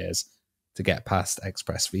 billion years to get past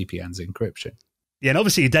ExpressVPN's encryption. Yeah, and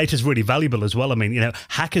obviously your data is really valuable as well. I mean,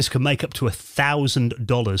 hackers can make up to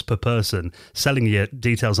 $1,000 per person selling your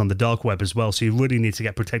details on the dark web as well. So you really need to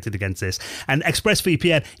get protected against this. And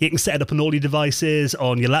ExpressVPN, you can set it up on all your devices,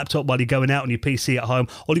 on your laptop while you're going out, on your PC at home.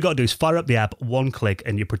 All you got to do is fire up the app, one click,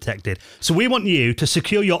 and you're protected. So we want you to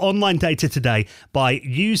secure your online data today by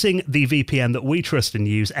using the VPN that we trust and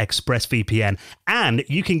use, ExpressVPN. And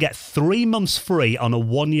you can get 3 months free on a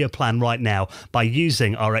 1-year plan right now by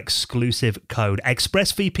using our exclusive code,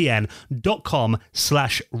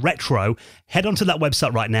 expressvpn.com/retro. Head onto that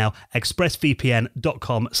website right now,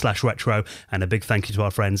 expressvpn.com/retro. And a big thank you to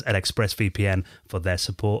our friends at ExpressVPN for their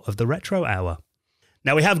support of the Retro Hour.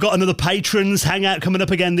 Now, we have got another Patrons Hangout coming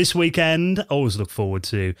up again this weekend. Always look forward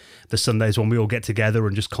to the Sundays when we all get together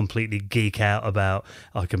and just completely geek out about,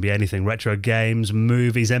 it can be anything, retro games,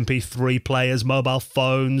 movies, MP3 players, mobile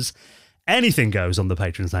phones. Anything goes on the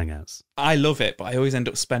Patrons Hangouts. I love it, but I always end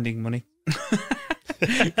up spending money.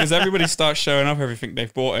 Because everybody starts showing off everything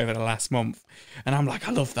they've bought over the last month. And I'm like,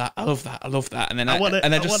 I love that. And then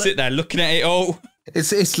I just sit there looking at it all.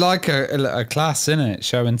 It's like a class, isn't it?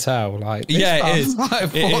 Show and tell. Like, yeah, it is.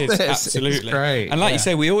 It is, this. absolutely. It's great. And like you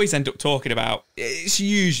say, we always end up talking about, it's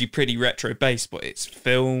usually pretty retro based, but it's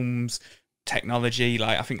films, technology.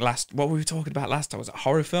 Like, I think what were we talking about last time? Was it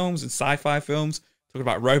horror films and sci-fi films? Talking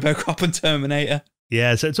about RoboCop and Terminator.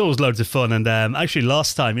 Yeah, so it's always loads of fun. And actually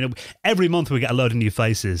last time, every month we get a load of new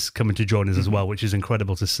faces coming to join us as well, which is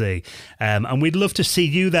incredible to see. And we'd love to see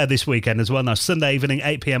you there this weekend as well. Now, Sunday evening,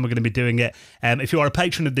 8 p.m, we're going to be doing it. If you are a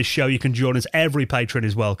patron of this show, you can join us. Every patron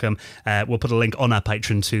is welcome. We'll put a link on our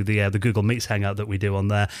Patreon to the Google Meets Hangout that we do on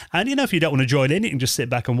there. And, if you don't want to join in, you can just sit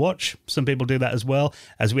back and watch. Some people do that as well,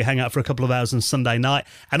 as we hang out for a couple of hours on Sunday night.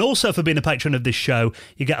 And also, for being a patron of this show,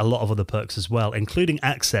 you get a lot of other perks as well, including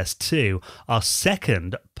access to our second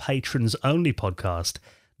patrons only podcast,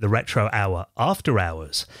 the Retro Hour After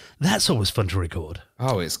Hours. That's always fun to record.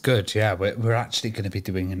 Oh, it's good. Yeah, we're actually going to be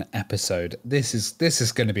doing an episode. This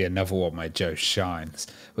is going to be another one where Joe shines.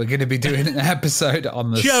 We're going to be doing an episode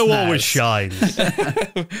on the Joe SNES. Always shines.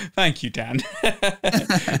 Thank you, Dan.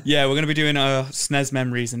 Yeah, we're going to be doing our SNES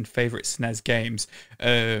memories and favourite SNES games.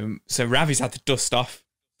 So Ravi's had to dust off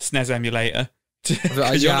SNES emulator.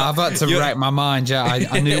 I've had to wreck my mind. Yeah,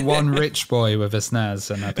 I knew one rich boy with a SNES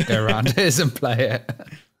and I had to go around his and play it.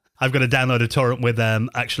 I've got to download a torrent with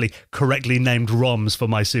actually correctly named ROMs for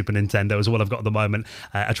my Super Nintendo is what I've got at the moment.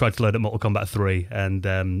 I tried to load up Mortal Kombat 3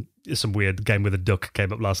 and some weird game with a duck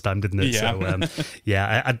came up last time, didn't it? Yeah.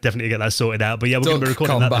 So, I'd definitely get that sorted out. But yeah, we're going to be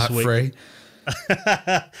recording that this week. Free.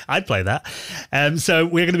 I'd play that. So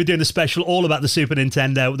we're going to be doing a special all about the Super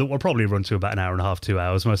Nintendo that will probably run to about an hour and a half, 2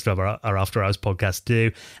 hours. Most of our After Hours podcasts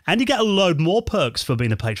do. And you get a load more perks for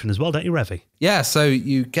being a patron as well, don't you, Revy? Yeah, so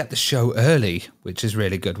you get the show early, which is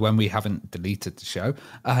really good when we haven't deleted the show.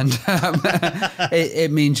 And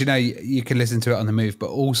it means, you can listen to it on the move,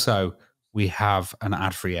 but also we have an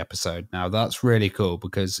ad-free episode. Now, that's really cool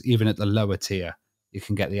because even at the lower tier, you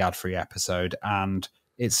can get the ad-free episode, and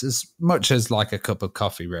it's as much as like a cup of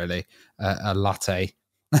coffee, really, a latte,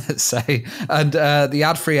 let's say. And the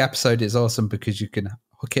ad-free episode is awesome because you can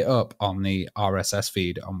hook it up on the RSS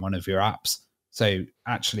feed on one of your apps. So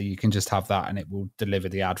actually, you can just have that and it will deliver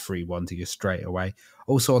the ad-free one to you straight away.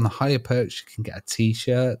 Also, on the higher perks, you can get a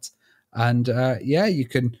T-shirt. And you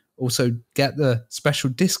can also get the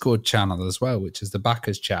special Discord channel as well, which is the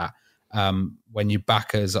backers chat. When you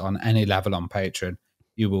back us on any level on Patreon,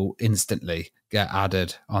 you will instantly get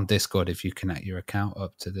added on Discord if you connect your account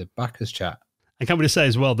up to the backers chat. And can we just say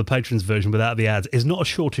as well, the patrons version without the ads is not a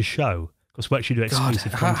shorter show because we actually do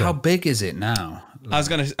exclusive content. How big is it now? I was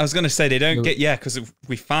gonna say they don't get because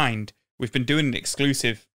we've been doing an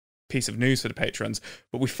exclusive piece of news for the patrons,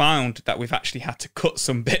 but we found that we've actually had to cut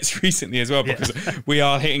some bits recently as well because we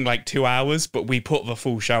are hitting like 2 hours, but we put the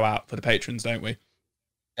full show out for the patrons, don't we?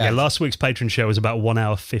 Yeah, last week's patron show was about 1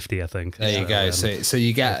 hour 50, I think. There you go. So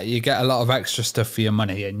you get a lot of extra stuff for your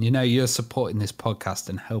money, and you're supporting this podcast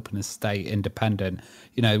and helping us stay independent.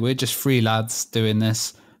 We're just free lads doing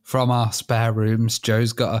this from our spare rooms.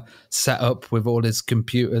 Joe's got a setup with all his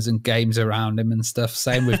computers and games around him and stuff.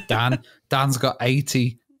 Same with Dan. Dan's got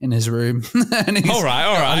 80 in his room. And he's all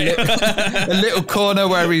right. A little corner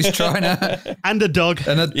where he's trying to... And a dog.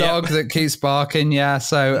 That keeps barking, yeah.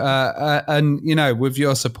 So, with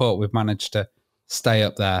your support, we've managed to stay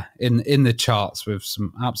up there in the charts with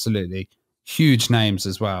some absolutely huge names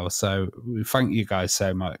as well. So we thank you guys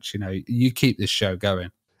so much. You keep this show going.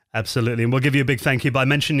 Absolutely. And we'll give you a big thank you by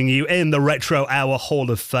mentioning you in the Retro Hour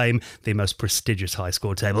Hall of Fame, the most prestigious high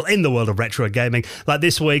score table in the world of retro gaming. Like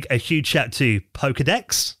this week, a huge shout to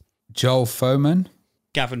Pokedex, Joel Foman,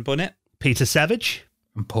 Gavin Bunnett, Peter Savage,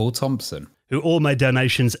 and Paul Thompson, who all made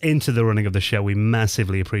donations into the running of the show. We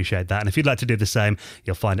massively appreciate that. And if you'd like to do the same,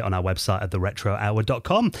 you'll find it on our website at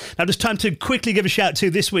theretrohour.com. Now, just time to quickly give a shout to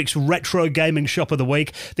this week's Retro Gaming Shop of the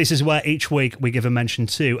Week. This is where each week we give a mention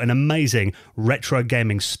to an amazing retro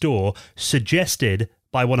gaming store suggested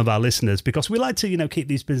by one of our listeners, because we like to, keep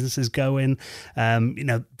these businesses going.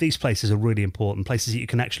 These places are really important, places that you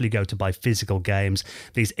can actually go to buy physical games,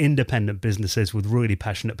 these independent businesses with really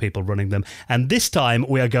passionate people running them. And this time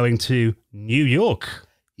we are going to New York.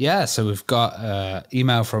 Yeah, so we've got an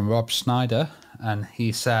email from Rob Schneider, and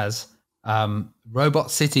he says,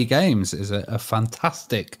 Robot City Games is a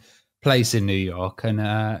fantastic place in New York.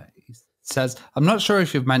 And he says, I'm not sure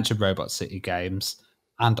if you've mentioned Robot City Games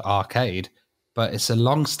and Arcade, but it's a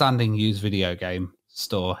long-standing used video game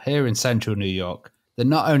store here in central New York that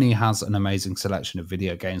not only has an amazing selection of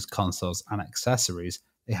video games, consoles, and accessories,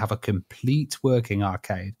 they have a complete working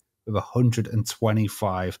arcade with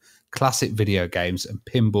 125 classic video games and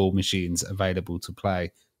pinball machines available to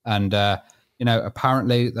play. And,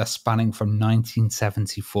 apparently they're spanning from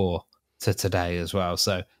 1974 to today as well.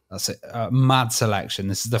 So that's a mad selection.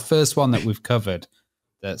 This is the first one that we've covered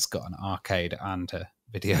that's got an arcade and a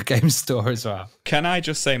video game store as well. Can I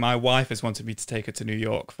just say my wife has wanted me to take her to New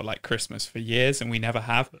York for like Christmas for years, and we never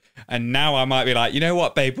have. And now I might be like, you know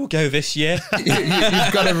what, babe, we'll go this year.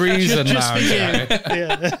 You've got a reason now.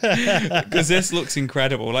 Because this looks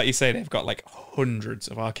incredible. Like you say, they've got like hundreds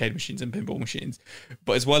of arcade machines and pinball machines.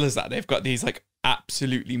 But as well as that, they've got these like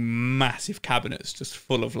absolutely massive cabinets just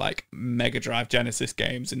full of like Mega Drive, Genesis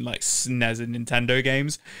games and like SNES and Nintendo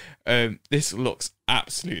games. This looks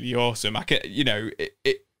absolutely awesome. I can,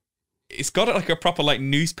 it's got like a proper like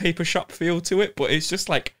newspaper shop feel to it, but it's just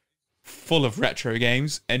like full of retro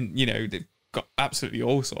games, and they've got absolutely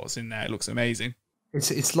all sorts in there. It looks amazing.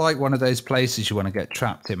 It's like one of those places you want to get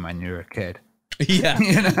trapped in when you're a kid. Yeah.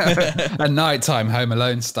 A nighttime Home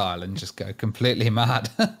Alone style, and just go completely mad.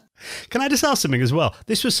 Can I just ask something as well?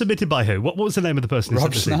 This was submitted by who? What was the name of the person?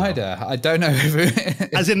 Rob Schneider. I don't know who.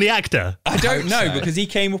 As in the actor? I don't know, because he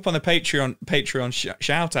came up on the Patreon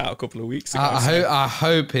shout out a couple of weeks ago. I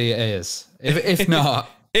hope he is. If not,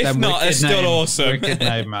 If not, it's still awesome. Wicked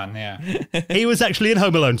name, man, yeah. He was actually in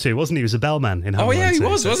Home Alone 2, wasn't he? He was a bellman in Home Alone 2. Oh, yeah, he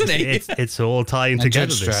was, wasn't he? It's all tying And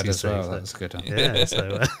together. Judge this, Dredd as well, so. that's good. Yeah,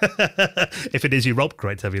 so if it is you, Rob,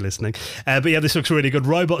 great to have you listening. But yeah, this looks really good.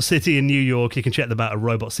 Robot City in New York. You can check them out at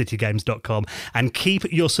robotcitygames.com. And keep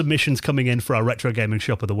your submissions coming in for our Retro Gaming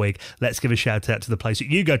Shop of the Week. Let's give a shout out to the place that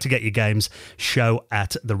you go to get your games,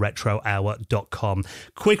 show@theretrohour.com.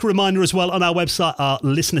 Quick reminder as well, on our website, our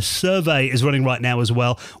listener survey is running right now as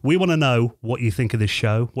well. We want to know what you think of this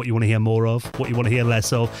show, what you want to hear more of, what you want to hear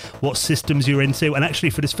less of, what systems you're into. And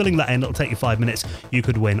actually, for just filling that in, it'll take you 5 minutes. You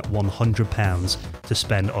could win £100 to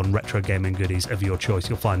spend on retro gaming goodies of your choice.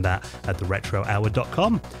 You'll find that at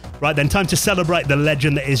theretrohour.com. Right then, time to celebrate the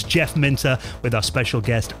legend that is Jeff Minter with our special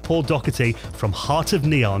guest, Paul Docherty from Heart of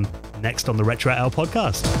Neon, next on the Retro Hour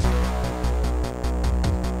podcast.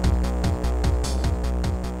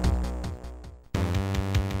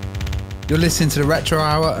 You're listening to the Retro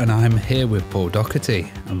Hour, and I'm here with Paul Docherty,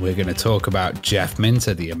 and we're going to talk about Jeff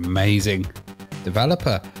Minter, the amazing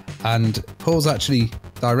developer. And Paul's actually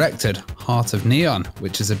directed Heart of Neon,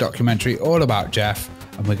 which is a documentary all about Jeff,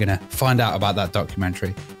 and we're going to find out about that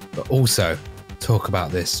documentary, but also talk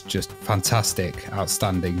about this just fantastic,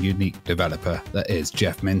 outstanding, unique developer that is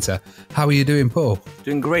Jeff Minter. How are you doing, Paul?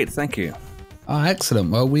 Doing great, thank you. Oh, excellent.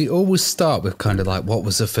 Well, we always start with kind of like, what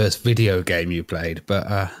was the first video game you played?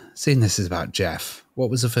 But seeing this is about Jeff, what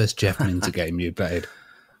was the first Jeff Minter game you played?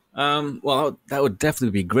 Well, that would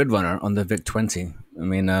definitely be Grid Runner on the VIC-20. I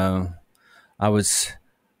mean, I'd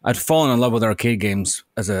fallen in love with arcade games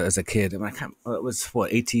as a kid. I mean, it was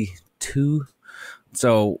what, 82?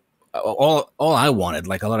 So all I wanted,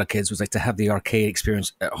 like a lot of kids, was like to have the arcade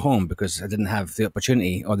experience at home because I didn't have the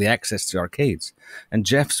opportunity or the access to arcades. And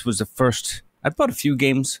Jeff's was the first. I bought a few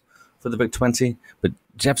games for the VIC-20, but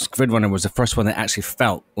Jeff's Grid Runner was the first one that actually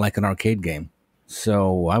felt like an arcade game.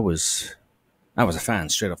 So I was a fan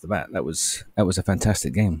straight off the bat. That was a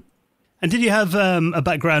fantastic game. And did you have a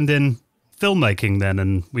background in filmmaking then?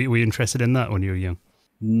 And were you interested in that when you were young?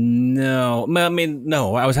 No. I mean,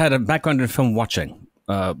 no. I had a background in film watching.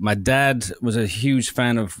 My dad was a huge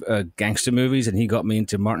fan of gangster movies, and he got me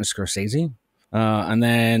into Martin Scorsese. And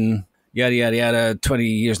then, yada, yada, yada, 20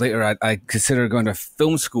 years later, I considered going to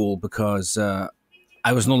film school because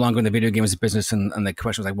I was no longer in the video games business, and the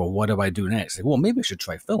question was like, well, what do I do next? Like, well, maybe I should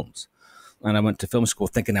try films. And I went to film school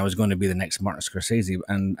thinking I was going to be the next Martin Scorsese,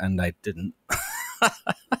 and I didn't.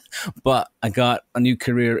 But I got a new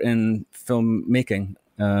career in filmmaking.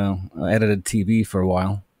 I edited TV for a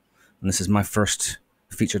while, and this is my first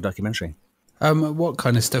feature documentary. What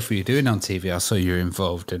kind of stuff were you doing on TV? I saw you were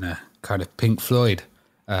involved in a kind of Pink Floyd,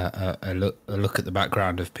 a look at the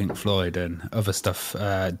background of Pink Floyd and other stuff,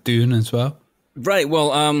 Dune as well. Right.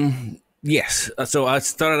 Well, yes. So I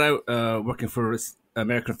started out working for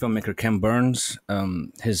American filmmaker Ken Burns.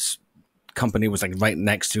 His company was like right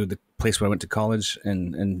next to the place where I went to college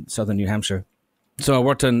in southern New Hampshire. So I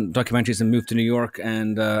worked on documentaries and moved to New York.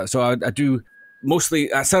 And so I do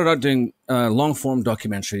mostly, I started out doing long form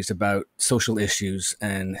documentaries about social issues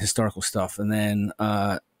and historical stuff. And then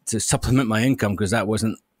to supplement my income, because there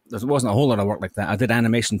wasn't a whole lot of work like that, I did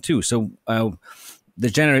animation too. So I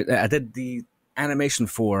did the animation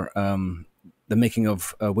for the making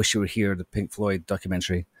of Wish You Were Here, the Pink Floyd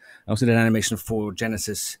documentary. I also did animation for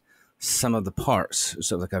Genesis, Some of the Parts,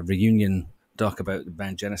 sort of like a reunion doc about the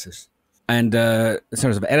band Genesis. And in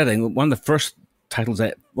terms of editing, one of the first films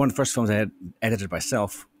I had edited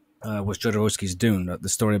myself was Jodorowsky's Dune, the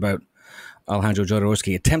story about Alejandro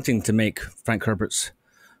Jodorowsky attempting to make Frank Herbert's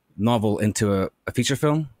novel into a feature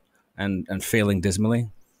film and failing dismally.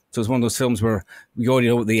 So it's one of those films where you already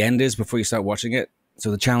know what the end is before you start watching it.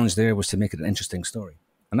 So the challenge there was to make it an interesting story.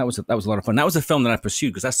 And that was a lot of fun. That was a film that I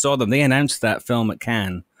pursued because I saw them. They announced that film at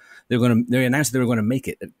Cannes. They announced they were going to make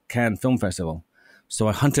it at Cannes Film Festival. So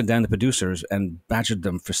I hunted down the producers and badgered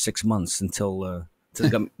them for 6 months until they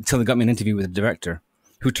got me an interview with the director,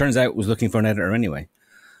 who turns out was looking for an editor anyway.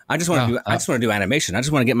 I just want to do animation. I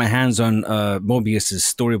just want to get my hands on Mobius's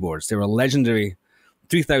storyboards. They were legendary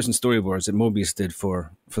 3,000 storyboards that Mobius did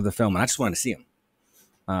for the film, and I just wanted to see them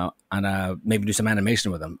and maybe do some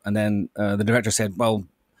animation with them. And then the director said, "Well,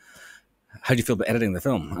 how do you feel about editing the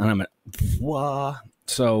film?" And I went, "What?"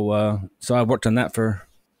 So I worked on that for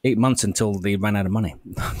 8 months until they ran out of money,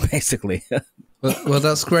 basically. Well,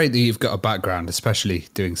 that's great that you've got a background, especially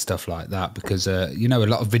doing stuff like that, because a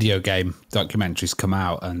lot of video game documentaries come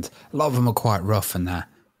out, and a lot of them are quite rough, and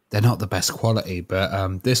they're not the best quality.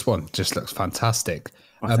 But this one just looks fantastic.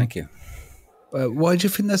 Well, thank you. Why do you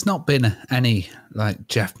think there's not been any like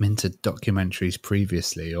Jeff Minter documentaries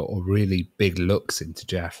previously, or really big looks into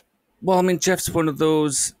Jeff? Well, I mean, Jeff's one of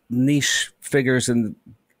those niche figures in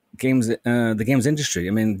the games industry.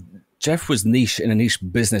 I mean, Jeff was niche in a niche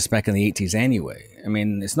business back in the 80s anyway. I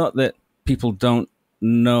mean, it's not that people don't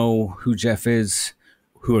know who Jeff is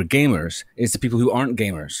who are gamers. It's the people who aren't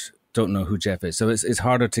gamers don't know who Jeff is. So it's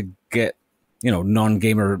harder to get,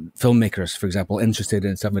 non-gamer filmmakers, for example, interested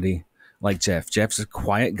in somebody like Jeff. Jeff's a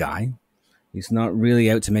quiet guy. He's not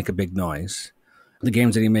really out to make a big noise. The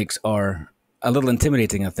games that he makes are a little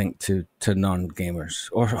intimidating, I think, to non-gamers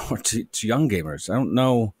or to young gamers. I don't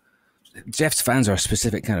know. Jeff's fans are a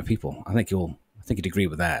specific kind of people. I think you'd agree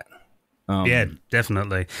with that. Yeah,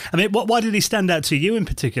 definitely. I mean, why did he stand out to you in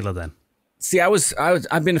particular then? See, I've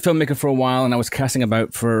been a filmmaker for a while, and I was casting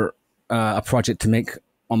about for a project to make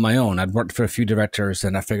on my own. I'd worked for a few directors,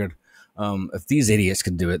 and I figured if these idiots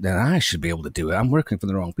can do it, then I should be able to do it. I'm working for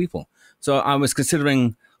the wrong people. So I was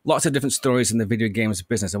considering lots of different stories in the video games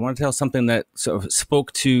business. I wanted to tell something that sort of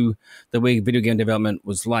spoke to the way video game development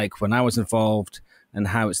was like when I was involved and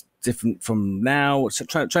how it's different from now. So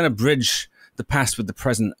trying to bridge the past with the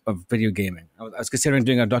present of video gaming. I was considering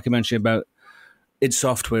doing a documentary about id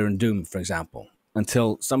Software and Doom, for example,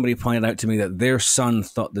 until somebody pointed out to me that their son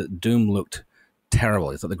thought that Doom looked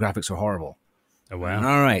terrible. He thought the graphics were horrible. Oh, wow. And,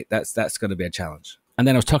 all right, that's going to be a challenge. And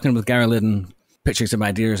then I was talking with Gary Liddon, pitching some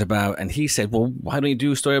ideas about, and he said, well, why don't you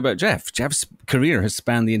do a story about Jeff? Jeff's career has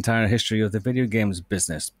spanned the entire history of the video games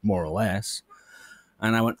business, more or less.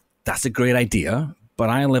 And I went, that's a great idea, but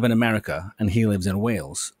I live in America and he lives in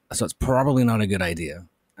Wales, so it's probably not a good idea.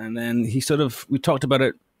 And then we talked about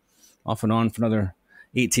it off and on for another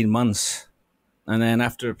 18 months. And then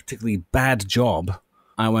after a particularly bad job,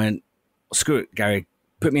 I went, screw it, Gary,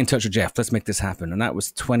 put me in touch with Jeff. Let's make this happen. And that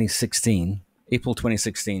was 2016, April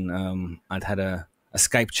 2016. I'd had a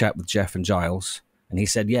Skype chat with Jeff and Giles, and he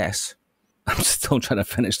said yes. I'm still trying to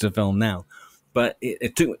finish the film now. But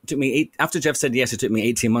it took me, after Jeff said yes, it took me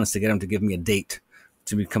 18 months to get him to give me a date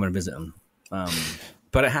to come and visit him.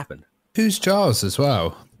 But it happened. Who's Giles as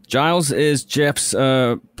well? Giles is Jeff's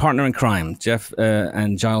partner in crime. Jeff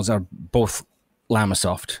and Giles are both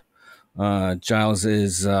Llamasoft. Giles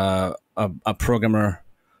is a programmer,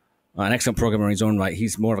 an excellent programmer in his own right.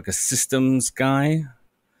 He's more like a systems guy.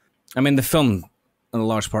 I mean, the film, in a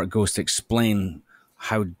large part, goes to explain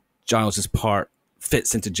how Giles's part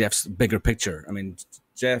fits into Jeff's bigger picture. I mean,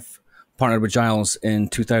 Jeff partnered with Giles in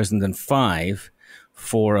 2005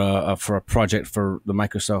 for a project for the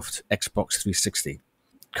Microsoft Xbox 360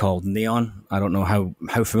 called Neon. I don't know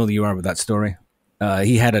how familiar you are with that story.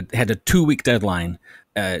 He had a 2-week deadline.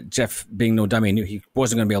 Jeff, being no dummy, knew he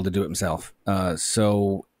wasn't going to be able to do it himself.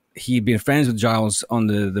 So he'd been friends with Giles on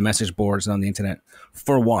the message boards and on the internet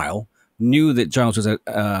for a while, knew that Giles was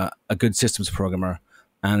a good systems programmer,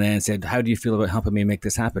 and then said, how do you feel about helping me make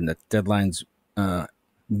this happen? The deadline's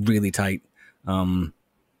really tight.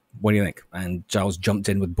 What do you think? And Giles jumped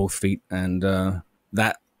in with both feet, and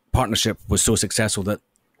that partnership was so successful that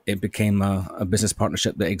it became a business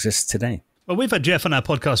partnership that exists today. Well, we've had Jeff on our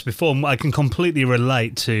podcast before, and I can completely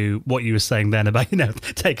relate to what you were saying then about,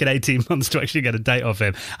 taking 18 months to actually get a date off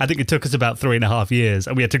him. I think it took us about 3.5 years,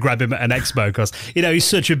 and we had to grab him at an expo because, he's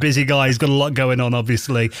such a busy guy. He's got a lot going on,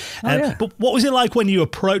 obviously. Yeah. But what was it like when you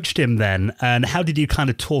approached him then, and how did you kind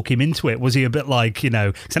of talk him into it? Was he a bit like,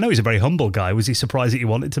 because I know he's a very humble guy. Was he surprised that you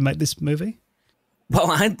wanted to make this movie? Well,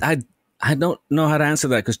 I don't know how to answer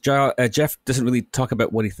that because Jeff doesn't really talk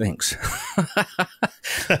about what he thinks.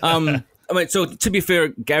 I mean, so to be fair,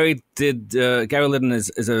 Gary Liddon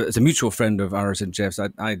is a mutual friend of ours and Jeff's.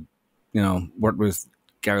 I worked with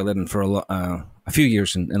Gary Liddon for a few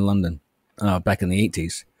years in London back in the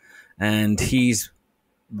 80s, and he's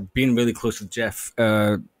been really close with Jeff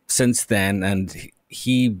since then. And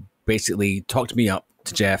he basically talked me up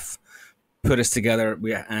to Jeff, put us together,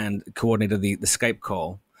 and coordinated the Skype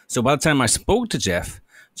call. So by the time I spoke to Jeff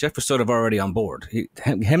was sort of already on board.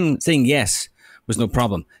 Him saying yes was no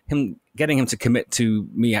problem. Getting him to commit to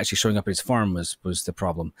me actually showing up at his farm was the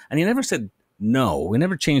problem. And he never said no. He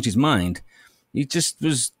never changed his mind. He just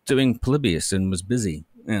was doing Polybius and was busy,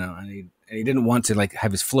 and he didn't want to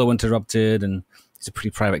have his flow interrupted, and he's a pretty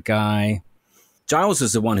private guy. Giles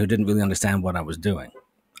is the one who didn't really understand what I was doing.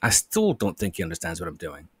 I still don't think he understands what I'm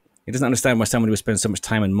doing. He doesn't understand why somebody would spend so much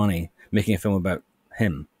time and money making a film about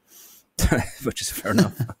him, which is fair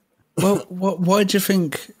enough. Well, why do you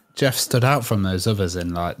think Jeff stood out from those others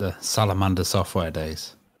in the Salamander Software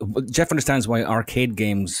days? Jeff understands why arcade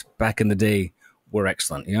games back in the day were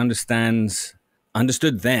excellent. He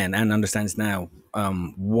understood then and understands now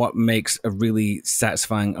what makes a really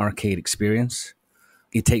satisfying arcade experience.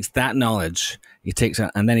 He takes that knowledge,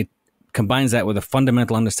 and then he combines that with a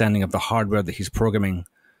fundamental understanding of the hardware that he's programming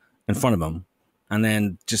in front of him and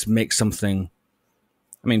then just make something,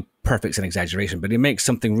 I mean, perfect's an exaggeration, but he makes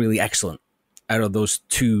something really excellent out of those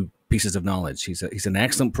two pieces of knowledge. He's an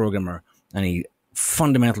excellent programmer, and he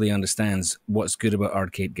fundamentally understands what's good about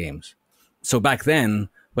arcade games. So back then,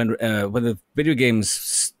 when the video games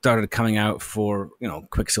started coming out for,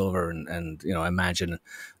 Quicksilver and Imagine,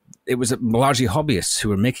 it was largely hobbyists who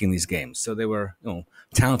were making these games. So they were,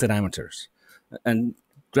 talented amateurs. And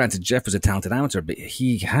granted, Jeff was a talented amateur, but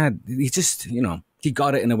he got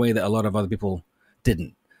it in a way that a lot of other people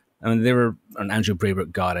didn't. I mean, and Andrew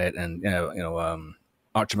Braybrook got it, and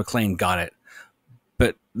Archer McLean got it.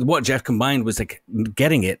 But what Jeff combined was like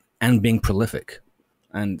getting it and being prolific,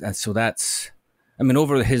 and so that's, I mean,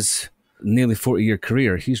 over his nearly 40-year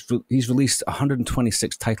career, he's released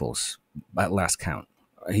 126 titles at last count.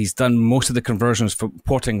 He's done most of the conversions for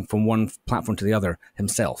porting from one platform to the other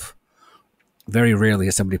himself. Very rarely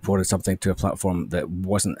has somebody ported something to a platform that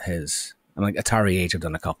wasn't his. And like Atari Age have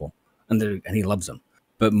done a couple, and he loves them.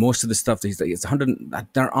 But most of the stuff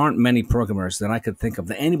there aren't many programmers that I could think of,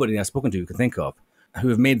 that anybody I've spoken to could think of, who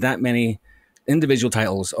have made that many individual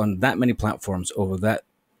titles on that many platforms over that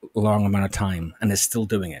long amount of time and is still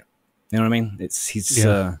doing it. You know what I mean?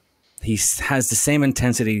 He has the same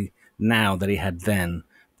intensity now that he had then,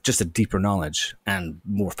 just a deeper knowledge and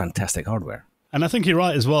more fantastic hardware. And I think you're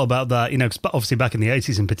right as well about that, 'cause obviously back in the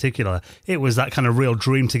 80s in particular, it was that kind of real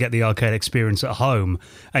dream to get the arcade experience at home.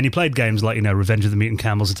 And you played games like, Revenge of the Mutant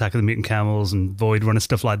Camels, Attack of the Mutant Camels, and Void Runner,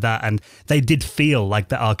 stuff like that. And they did feel like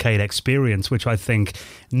that arcade experience, which I think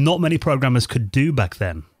not many programmers could do back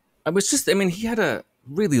then. He had a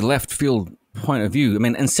really left field point of view. I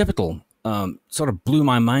mean, Incipital sort of blew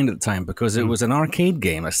my mind at the time, because it was an arcade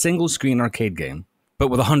game, a single screen arcade game, but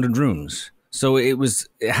with 100 rooms. So it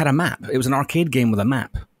had a map. It was an arcade game with a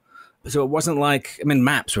map. So it wasn't like,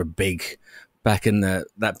 maps were big back in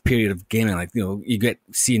that period of gaming. Like, you get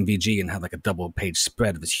C&VG and have like a double page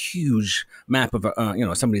spread of this huge map of,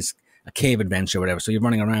 somebody's a cave adventure or whatever. So you're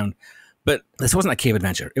running around. But this wasn't a cave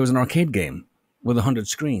adventure. It was an arcade game with 100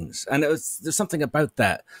 screens. And there's something about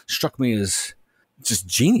that struck me as just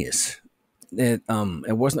genius. It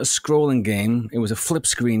wasn't a scrolling game. It was a flip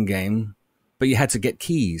screen game, but you had to get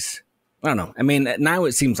keys. I don't know. I mean, now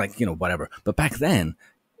it seems like, whatever. But back then,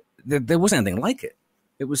 there wasn't anything like it.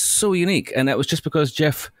 It was so unique. And that was just because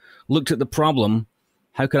Jeff looked at the problem,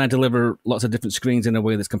 how can I deliver lots of different screens in a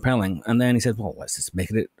way that's compelling? And then he said, well, let's just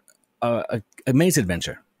make it a maze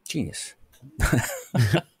adventure. Genius.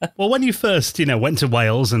 Well, when you first, went to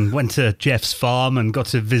Wales and went to Jeff's farm and got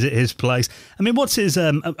to visit his place, what's his,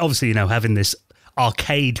 obviously, having this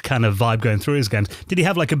arcade kind of vibe going through his games, did he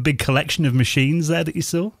have like a big collection of machines there that you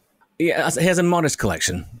saw? Yeah, he has a modest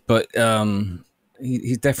collection, but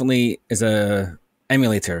he definitely is a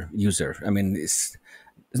emulator user. I mean, it's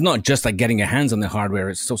not just like getting your hands on the hardware;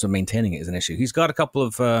 it's also maintaining it is an issue. He's got a couple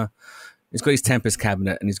of, he's got his Tempest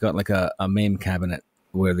cabinet, and he's got like a MAME cabinet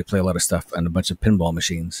where they play a lot of stuff and a bunch of pinball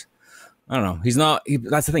machines. I don't know.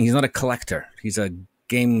 That's the thing. He's not a collector. He's a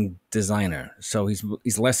game designer, so he's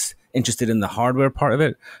less interested in the hardware part of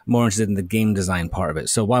it, more interested in the game design part of it.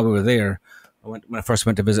 So while we were there, when I first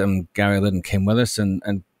went to visit him, Gary Liddon came with us,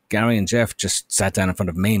 and Gary and Jeff just sat down in front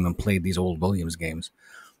of MAME and played these old Williams games.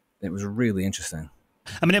 It was really interesting.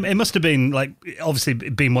 It must have been, like, obviously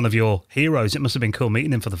being one of your heroes, it must have been cool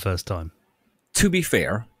meeting him for the first time. To be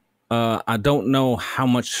fair, I don't know how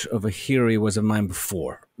much of a hero he was of mine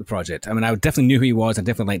before the project. I definitely knew who he was. I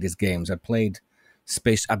definitely liked his games. I played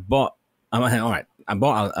Space. I bought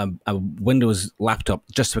a Windows laptop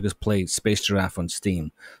just so I could play Space Giraffe on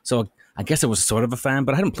Steam. So I guess I was sort of a fan,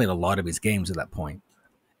 but I hadn't played a lot of his games at that point.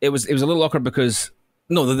 It was a little awkward because,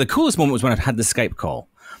 the coolest moment was when I had the Skype call.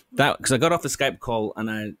 Because I got off the Skype call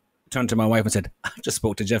and I turned to my wife and said, I just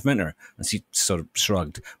spoke to Jeff Minter. And she sort of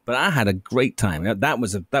shrugged. But I had a great time. That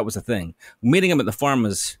was a thing. Meeting him at the farm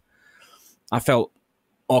I felt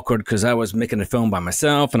awkward because I was making a film by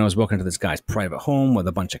myself and I was walking to this guy's private home with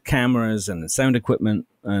a bunch of cameras and sound equipment,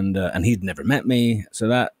 and he'd never met me.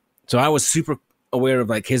 So I was super aware of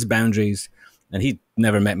like his boundaries, and he'd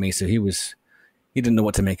never met me, so he didn't know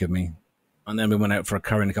what to make of me. And then we went out for a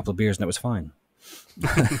curry and a couple of beers, and it was fine.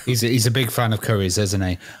 He's a big fan of curries, isn't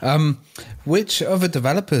he? Which other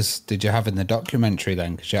developers did you have in the documentary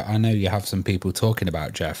then? Because I know you have some people talking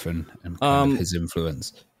about Jeff and kind of his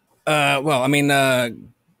influence.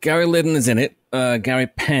 Gary Liddon is in it. Gary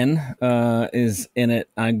Penn is in it.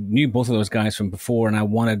 I knew both of those guys from before, and I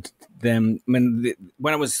wanted them. When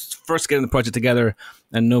I was first getting the project together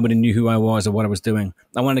and nobody knew who I was or what I was doing,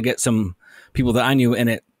 I wanted to get some people that I knew in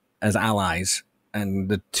it as allies, and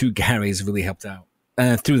the two Garys really helped out.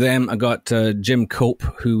 through them, I got Jim Cope,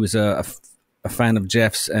 who was a fan of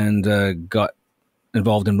Jeff's and got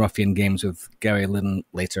involved in Ruffian Games with Gary Liddon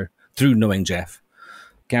later through knowing Jeff.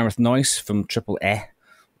 Gareth Noyce from Triple E.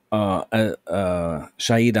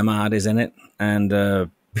 Shahid Ahmad is in it, and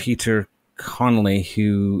Peter Connolly,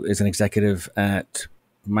 who is an executive at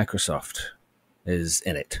Microsoft, is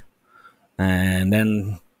in it, and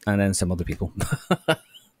then some other people.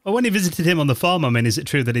 Well, when he visited him on the farm, I mean, is it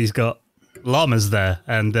true that he's got llamas there?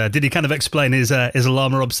 And did he kind of explain his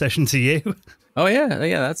llama obsession to you? Oh yeah,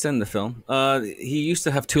 that's in the film. He used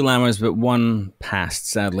to have 2 llamas, but one passed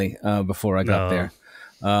sadly before I got there.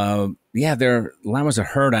 Their llamas are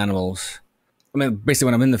herd animals. I mean, basically,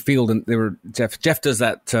 when I'm in the field, and Jeff does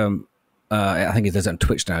that. I think he does it on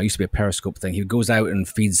Twitch now. It used to be a Periscope thing. He goes out and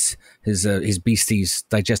feeds his beasties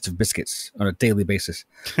digestive biscuits on a daily basis,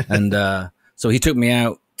 and so he took me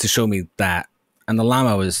out to show me that, and the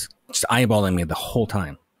llama was just eyeballing me the whole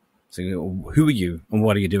time. So, who are you, and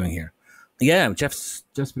what are you doing here? Yeah, Jeff's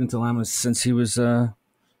been into llamas since he was a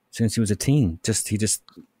teen. He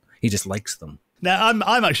just likes them. Now,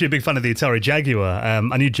 I'm actually a big fan of the Atari Jaguar.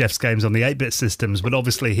 I knew Jeff's games on the 8-bit systems, but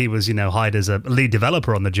obviously he was, hired as a lead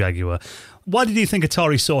developer on the Jaguar. Why did you think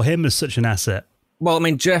Atari saw him as such an asset? Well, I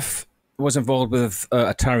mean, Jeff was involved with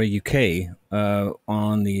Atari UK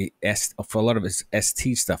on for a lot of his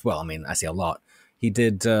ST stuff. Well, I mean, I say a lot. He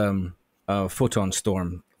did Photon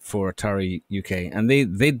Storm for Atari UK, and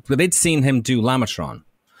they'd seen him do Lamatron.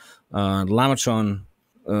 Lamatron,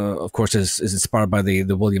 of course, is inspired by the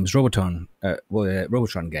Williams Robotron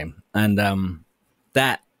game, and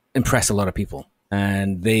that impressed a lot of people.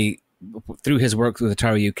 And through his work with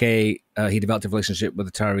Atari UK, he developed a relationship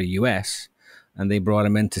with Atari US, and they brought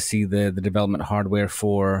him in to see the development hardware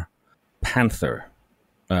for Panther,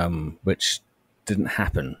 which didn't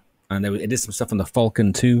happen. And it did some stuff on the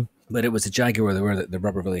Falcon too, but it was the Jaguar where the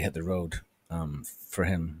rubber really hit the road for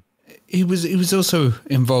him. He was also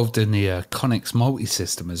involved in the Connex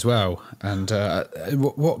multi-system as well. And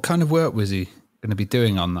what kind of work was he going to be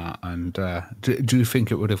doing on that? And do you think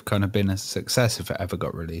it would have kind of been a success if it ever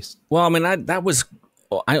got released? Well, I mean, I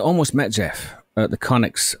almost met Jeff at the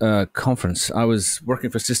Connex conference. I was working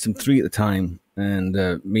for System 3 at the time,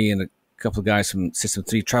 and me and a couple of guys from System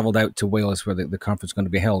 3 traveled out to Wales where the conference was going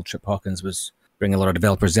to be held. Trip Hawkins was bringing a lot of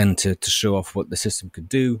developers in to show off what the system could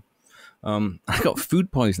do. I got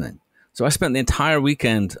food poisoning. So I spent the entire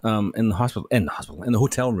weekend in the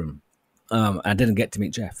hotel room. I didn't get to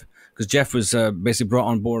meet Jeff because Jeff was basically brought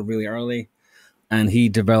on board really early, and he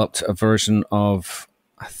developed a version of,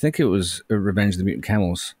 I think it was Revenge of the Mutant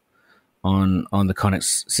Camels on the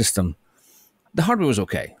Connex system. The hardware was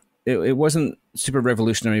okay. It wasn't super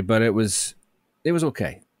revolutionary, but it was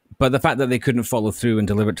okay. But the fact that they couldn't follow through and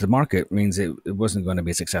deliver it to the market means it wasn't going to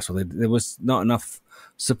be successful. There was not enough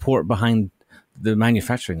support behind the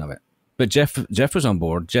manufacturing of it. But Jeff was on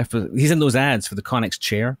board. He's in those ads for the Connex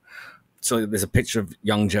chair. So there's a picture of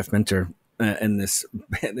young Jeff Minter in this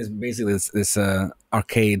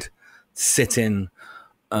arcade sit-in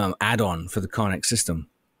add-on for the Connex system,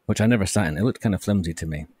 which I never sat in. It looked kind of flimsy to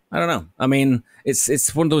me. I don't know. I mean,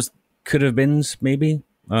 it's one of those could-have-beens, maybe.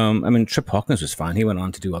 I mean, Trip Hawkins was fine. He went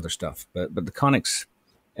on to do other stuff. But the Connex,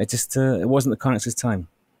 it wasn't the Connex's time.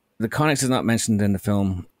 The Connex is not mentioned in the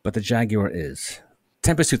film, but the Jaguar is.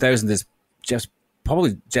 Tempest 2000 is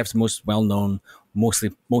probably Jeff's most well-known, most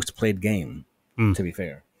played game, to be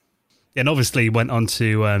fair. And obviously he went on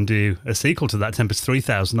to do a sequel to that, Tempest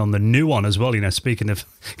 3000, on the new one as well, speaking of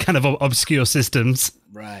kind of obscure systems.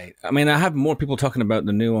 Right. I mean, I have more people talking about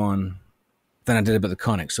the new one than I did about the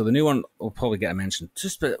Connex. So the new one will probably get a mention.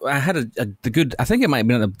 I had I think it might have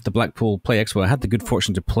been at the Blackpool Play Expo. I had the good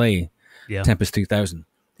fortune to play Tempest 3000.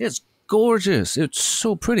 It's gorgeous. It's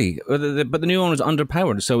so pretty. But the new one was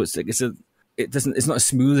underpowered, so it's not as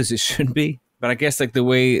smooth as it should be. But I guess like the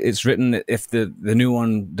way it's written, if the new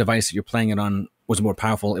one device that you're playing it on was more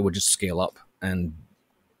powerful, it would just scale up and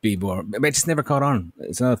be more. But it just never caught on.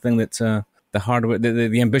 It's another thing that the hardware,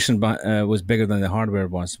 the ambition was bigger than the hardware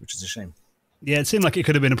was, which is a shame. Yeah, it seemed like it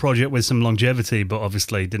could have been a project with some longevity, but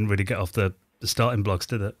obviously didn't really get off the starting blocks,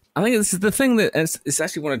 did it? I think this is the thing that it's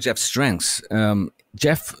actually one of Jeff's strengths.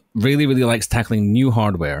 Jeff really, really likes tackling new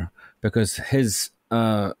hardware because his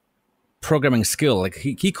programming skill, like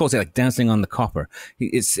he calls it like dancing on the copper.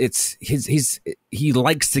 He likes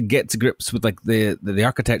to get to grips with like the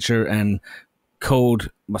architecture and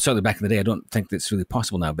code. Well, certainly back in the day, I don't think that's really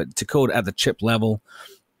possible now, but to code at the chip level.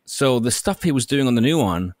 So the stuff he was doing on the new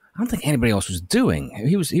one, I don't think anybody else was doing.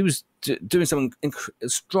 He was doing some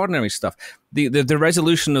extraordinary stuff. The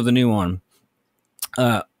resolution of the new one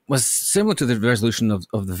was similar to the resolution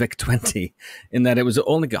of the VIC-20 in that it was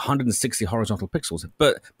only 160 horizontal pixels.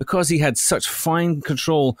 But because he had such fine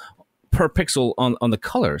control per pixel on the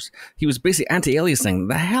colors, he was basically anti-aliasing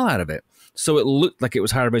the hell out of it. So it looked like it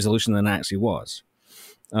was higher resolution than it actually was.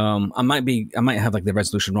 I might have like the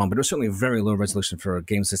resolution wrong, but it was certainly a very low resolution for a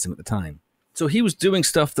game system at the time. So he was doing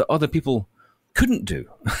stuff that other people couldn't do.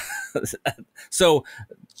 So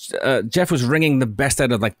Jeff was wringing the best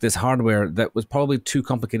out of like this hardware that was probably too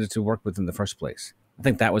complicated to work with in the first place. I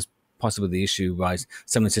think that was possibly the issue why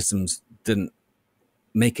some of the systems didn't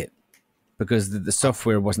make it, because the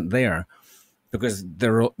software wasn't there, because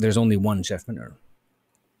there's only one Jeff Minter.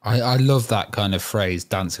 I love that kind of phrase,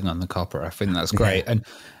 dancing on the copper. I think that's great. And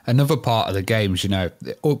another part of the games,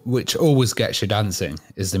 which always gets you dancing,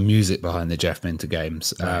 is the music behind the Jeff Minter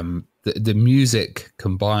games. Right. The music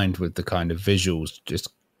combined with the kind of visuals just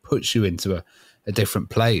puts you into a different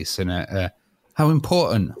place. And how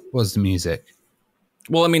important was the music?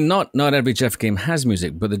 Well, I mean, not every Jeff game has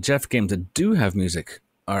music, but the Jeff games that do have music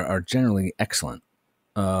are generally excellent.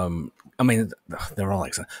 I mean, they're all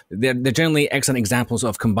excellent. They're generally excellent examples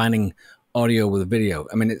of combining audio with video.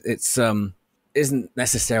 I mean, it's isn't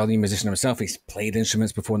necessarily a musician himself. He's played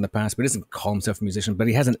instruments before in the past, but he doesn't call himself a musician. But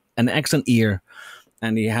he has an excellent ear,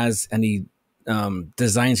 and he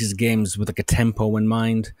designs his games with like a tempo in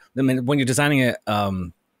mind. I mean, when you're designing a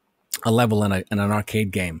level in an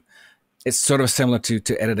arcade game, it's sort of similar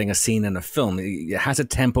to editing a scene in a film. It has a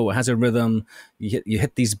tempo, it has a rhythm. You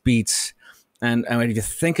hit these beats. And if you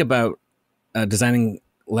think about designing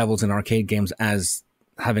levels in arcade games as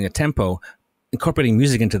having a tempo, incorporating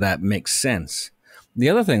music into that makes sense. The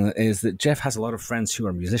other thing is that Jeff has a lot of friends who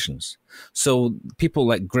are musicians. So people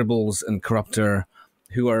like Gribbles and Corruptor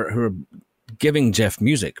who are giving Jeff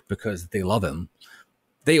music because they love him,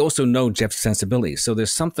 they also know Jeff's sensibilities. So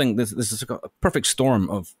there's a perfect storm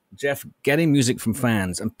of Jeff getting music from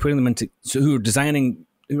fans and putting them into, who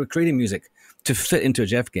are creating music to fit into a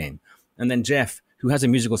Jeff game. And then Jeff, who has a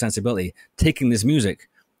musical sensibility, taking this music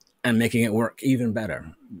and making it work even better.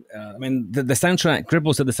 I mean, the soundtrack,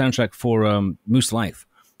 Gribbles did the soundtrack for Moose Life.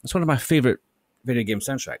 It's one of my favorite video game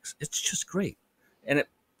soundtracks. It's just great. And it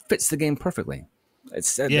fits the game perfectly.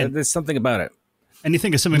 There's something about it. And you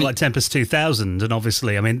think of something like Tempest 2000, and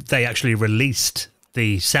obviously, I mean, they actually released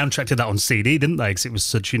the soundtrack to that on CD, didn't they? Because it was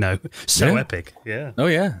such, epic. Yeah. Oh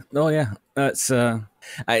yeah. It's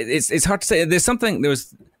hard to say. There's something.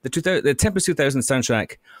 The Tempest 2000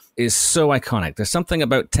 soundtrack is so iconic. There's something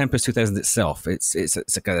about Tempest 2000 itself. It's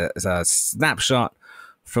like a snapshot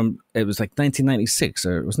from, it was like 1996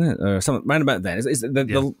 or wasn't it, or something right about then. It's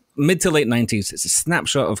the mid to late 90s. It's a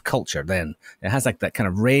snapshot of culture. Then it has like that kind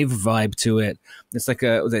of rave vibe to it. It's like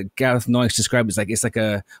that Gareth Noyes described. It's like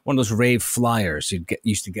one of those rave flyers you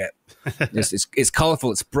used to get. It's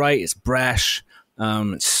colorful. It's bright. It's brash.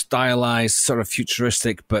 It's stylized, sort of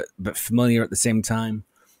futuristic, but familiar at the same time.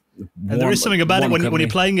 And there is something about it when you're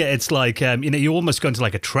playing it. It's like you almost go into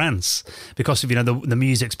like a trance because of the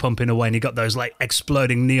music's pumping away, and you got those like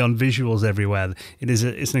exploding neon visuals everywhere. It's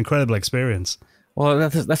an incredible experience. Well,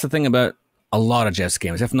 that's the thing about a lot of Jeff's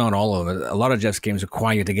games, if not all of them. A lot of Jeff's games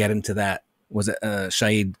require you to get into that. Was it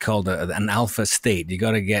Shahid called an alpha state? You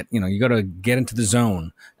got to get into the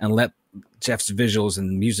zone and let Jeff's visuals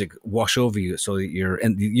and music wash over you, so that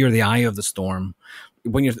you're the eye of the storm.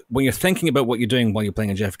 When you're thinking about what you're doing while you're playing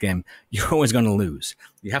a Jeff game, you're always going to lose.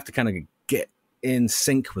 You have to kind of get in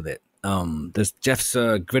sync with it. There's Jeff's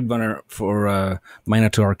Grid Runner for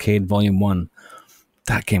Minotaur Arcade Volume 1.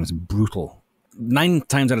 That game's brutal. 9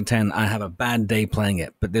 times out of 10, I have a bad day playing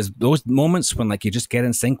it. But there's those moments when like you just get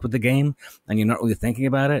in sync with the game and you're not really thinking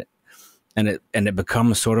about it, and it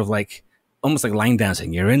becomes sort of like almost like line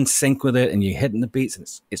dancing. You're in sync with it and you're hitting the beats, and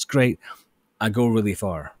it's great. I go really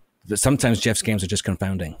far. But sometimes Jeff's games are just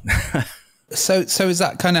confounding. So is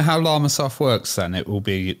that kind of how Llamasoft works then? It will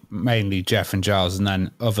be mainly Jeff and Giles, and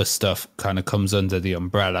then other stuff kind of comes under the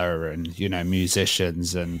umbrella, and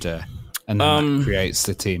musicians, and then that creates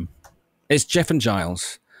the team. It's Jeff and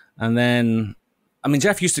Giles, and then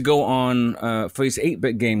Jeff used to go on for his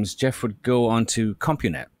 8-bit games. Jeff would go on to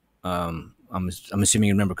CompuNet. I'm assuming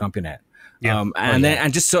you remember CompuNet. Yeah.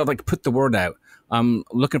 And just sort of like put the word out. I'm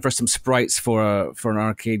looking for some sprites for an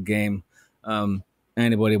arcade game.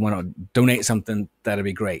 Anybody want to donate something? That'd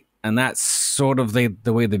be great. And that's sort of the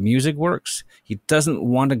way the music works. He doesn't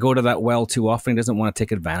want to go to that well too often. He doesn't want to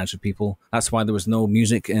take advantage of people. That's why there was no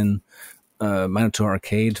music in Minotaur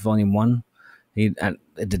Arcade Volume 1. It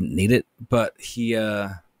didn't need it, but he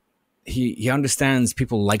understands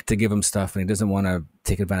people like to give him stuff, and he doesn't want to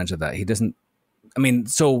take advantage of that. He doesn't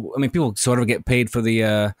people sort of get paid for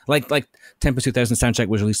the like Tempest 2000 soundtrack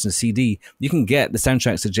was released in a CD. You can get the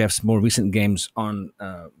soundtracks to Jeff's more recent games on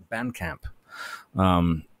Bandcamp.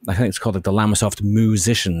 I think it's called like the Llamasoft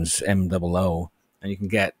Musicians MOO, and you can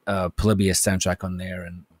get Polybius soundtrack on there,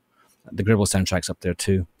 and the Gribble soundtrack's up there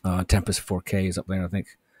too. Tempest 4K is up there, I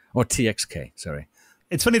think, or TXK. Sorry.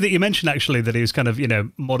 It's funny that you mentioned actually that he was kind of,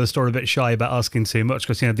 modest or a bit shy about asking too much,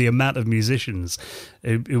 because, the amount of musicians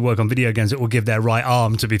who work on video games that will give their right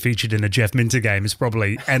arm to be featured in a Jeff Minter game is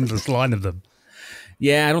probably endless line of them.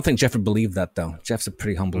 Yeah, I don't think Jeff would believe that though. Jeff's a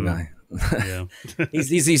pretty humble guy. Yeah.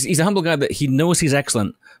 he's a humble guy that he knows he's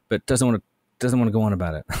excellent, but doesn't want to go on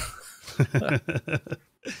about it.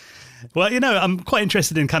 Well, I'm quite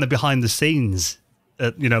interested in kind of behind the scenes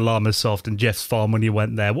at, Llamasoft and Jeff's farm when you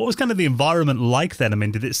went there. What was kind of the environment like then? I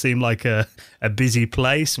mean, did it seem like a busy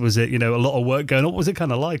place? Was it, a lot of work going on? What was it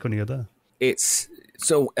kind of like when you were there? It's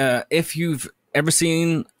so if you've ever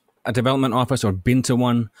seen a development office or been to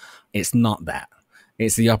one, it's not that.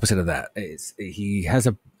 It's the opposite of that. It's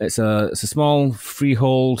a small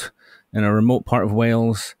freehold in a remote part of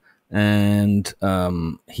Wales, and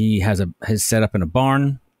he has his set up in a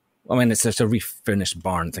barn. I mean, it's just a refinished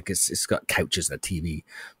barn. It's like it's got couches and a TV,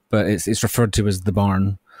 but it's referred to as the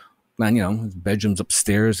barn. And his bedroom's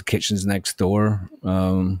upstairs, the kitchen's next door.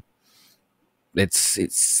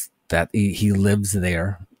 It's that he lives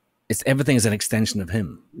there. Everything is an extension of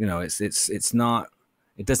him. It's not.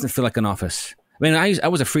 It doesn't feel like an office. I mean, I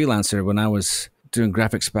was a freelancer when I was doing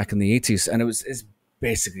graphics back in the 80s, and it's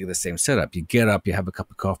basically the same setup. You get up, you have a cup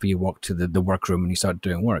of coffee, you walk to the workroom, and you start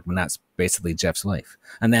doing work. And that's basically Jeff's life.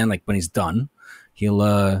 And then, like, when he's done,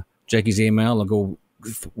 he'll check his email, he'll go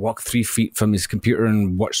walk 3 feet from his computer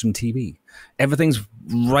and watch some TV. Everything's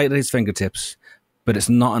right at his fingertips, but it's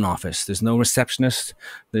not an office. There's no receptionist.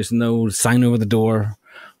 There's no sign over the door.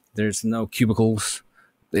 There's no cubicles.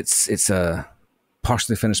 It's a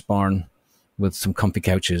partially finished barn with some comfy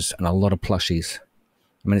couches and a lot of plushies.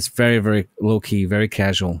 I mean, it's very, very low-key, very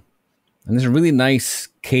casual. And there's a really nice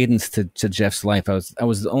cadence to Jeff's life. I've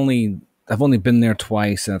only been there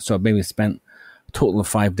twice, and so I've maybe spent a total of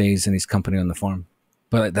 5 days in his company on the farm.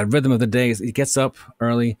 But like, the rhythm of the day is he gets up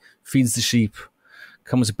early, feeds the sheep,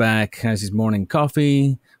 comes back, has his morning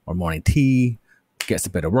coffee or morning tea, gets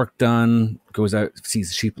a bit of work done, goes out, sees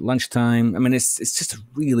the sheep at lunchtime. I mean, it's just a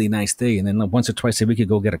really nice day. And then once or twice a week, you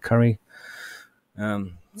go get a curry.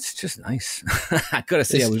 It's just nice. I gotta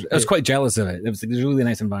say, I was quite jealous of it. It was a really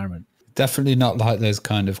nice environment. Definitely not like those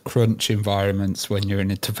kind of crunch environments when you're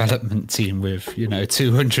in a development team with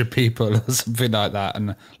 200 people or something like that,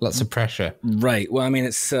 and lots of pressure. Right. Well, I mean,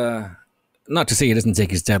 it's not to say he doesn't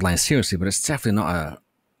take his deadlines seriously, but it's definitely not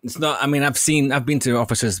It's not. I mean, I've been to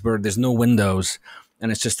offices where there's no windows,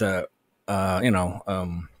 and it's just a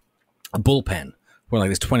bullpen where like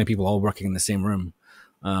there's 20 people all working in the same room.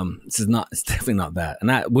 It's definitely not that. And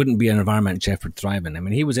that wouldn't be an environment Jeff would thrive in. I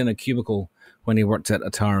mean, he was in a cubicle when he worked at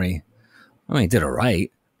Atari. I mean, he did all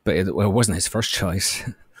right, but it wasn't his first choice.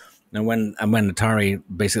 And when Atari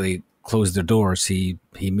basically closed their doors, he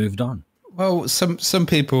moved on. Well, some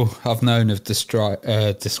people I've known have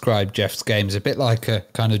described Jeff's games a bit like a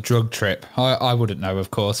kind of drug trip. I wouldn't know,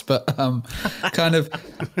 of course, but kind of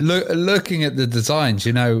looking at the designs,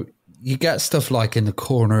 you get stuff like in the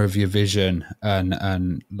corner of your vision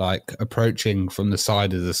and like approaching from the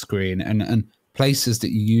side of the screen and places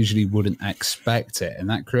that you usually wouldn't expect it. And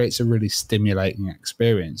that creates a really stimulating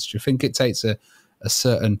experience. Do you think it takes a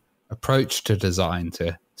certain approach to design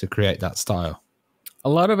to create that style? A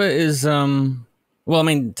lot of it is, to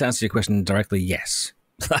answer your question directly, yes.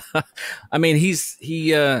 I mean, he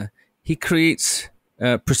creates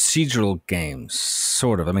procedural games,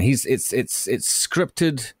 sort of. I mean, it's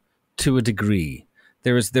scripted to a degree.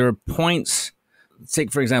 There are points.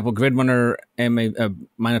 Take for example, Grid Runner,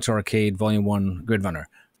 Minotaur Arcade Volume 1 Grid Runner.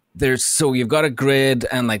 So you've got a grid,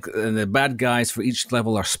 and like the bad guys for each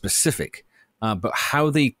level are specific, but how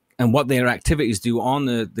they and what their activities do on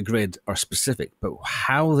the grid are specific. But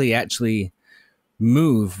how they actually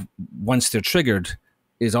move once they're triggered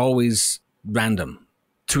is always random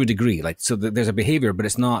to a degree. Like, so there's a behavior, but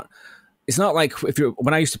it's not like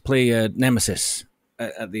when I used to play Nemesis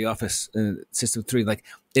at the office, System 3, like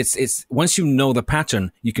it's once you know the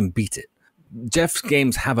pattern, you can beat it. Jeff's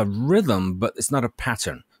games have a rhythm, but it's not a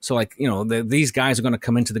pattern. So like, these guys are going to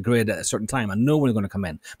come into the grid at a certain time. I know when they're going to come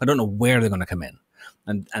in, but I don't know where they're going to come in.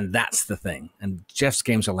 And that's the thing. And Jeff's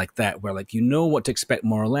games are like that, where like what to expect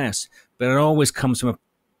more or less, but it always comes from a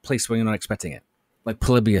place where you're not expecting it. Like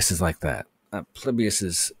Polybius is like that. Polybius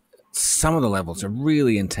is, some of the levels are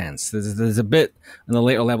really intense. There's a bit in the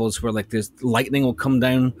later levels where like there's lightning will come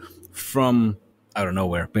down from out of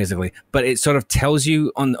nowhere, basically. But it sort of tells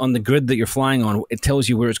you on the grid that you're flying on, it tells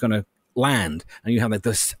you where it's going to land, and you have like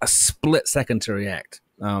this a split second to react.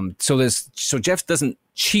 So Jeff doesn't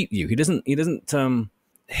cheat you. He doesn't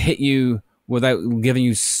hit you without giving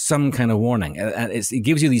you some kind of warning. It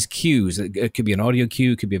gives you these cues. It could be an audio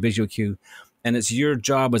cue, it could be a visual cue, and it's your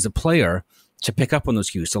job as a player to pick up on those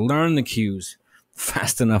cues, to learn the cues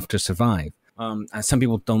fast enough to survive. And some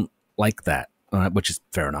people don't like that, which is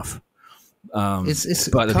fair enough. It's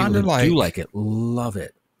but the kind people of who like do like it love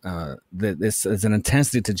it. There's an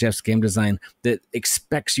intensity to Jeff's game design that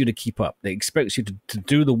expects you to keep up. That expects you to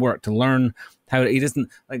do the work, to learn how he doesn't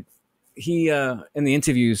like. He in the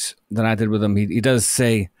interviews that I did with him, he does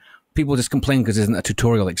say people just complain because there isn't a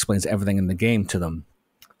tutorial that explains everything in the game to them,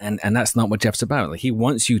 and that's not what Jeff's about. Like, he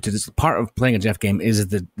wants you to. Part of playing a Jeff game is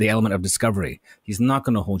the element of discovery. He's not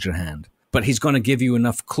going to hold your hand, but he's going to give you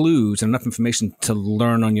enough clues and enough information to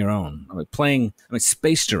learn on your own.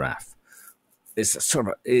 Space Giraffe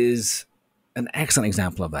is an excellent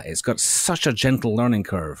example of that. It's got such a gentle learning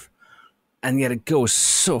curve, and yet it goes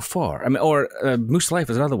so far. Moose Life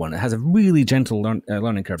is another one. It has a really gentle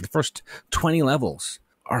learning curve. The first 20 levels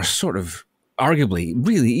are sort of arguably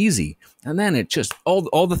really easy, and then it just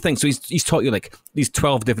all the things. So he's taught you like these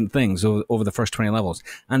 12 different things over the first 20 levels,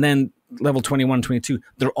 and then level 21, 22,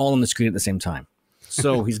 they're all on the screen at the same time.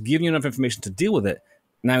 So he's giving you enough information to deal with it.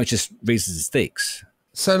 Now it just raises the stakes.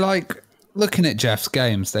 So, like, looking at Jeff's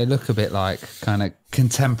games, they look a bit like kind of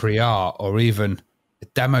contemporary art or even a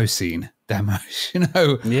demo scene demos,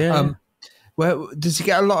 Yeah. Where does he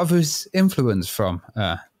get a lot of his influence from?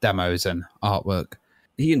 Demos and artwork.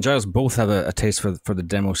 He and Giles both have a taste for the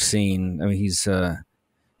demo scene. I mean,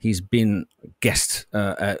 he's been guest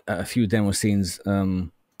at a few demo scenes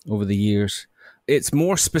over the years. It's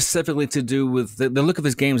more specifically to do with the look of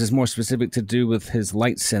his games is more specific to do with his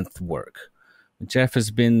light synth work. Jeff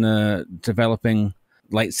has been developing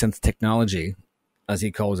light synth technology, as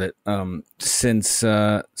he calls it, since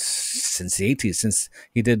the 80s. Since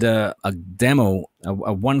he did a demo,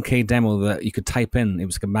 a 1K demo that you could type in. It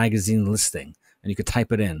was like a magazine listing, and you could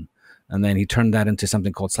type it in, and then he turned that into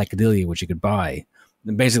something called Psychedelia, which you could buy.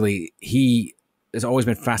 And basically, he has always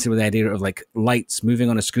been fascinated with the idea of like lights moving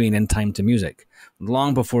on a screen in time to music.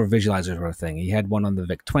 Long before visualizers were a thing, he had one on the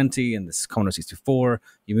VIC-20 and this Commodore 64.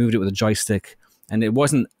 You moved it with a joystick, and it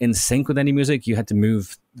wasn't in sync with any music. You had to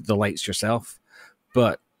move the lights yourself,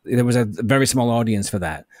 but there was a very small audience for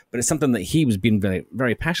that. But it's something that he was being very,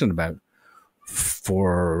 very passionate about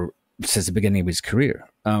since the beginning of his career.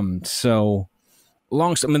 The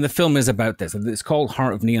film is about this. It's called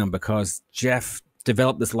Heart of Neon because Jeff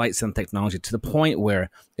developed this light synth technology to the point where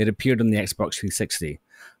it appeared on the Xbox 360,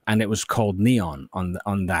 and it was called Neon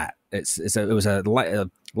on that. It was a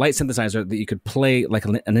light synthesizer that you could play like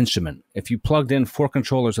an instrument. If you plugged in 4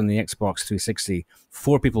 controllers on the Xbox 360,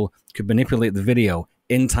 4 people could manipulate the video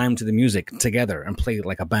in time to the music together and play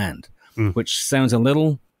like a band, which sounds a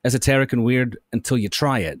little esoteric and weird until you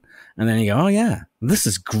try it. And then you go, oh yeah, this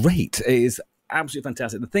is great. It is absolutely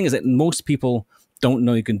fantastic. The thing is that most people don't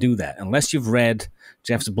know you can do that. Unless you've read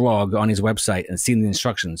Jeff's blog on his website and seen the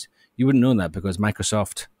instructions, you wouldn't know that because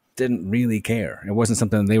Microsoft didn't really care. It wasn't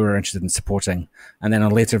something they were interested in supporting. And then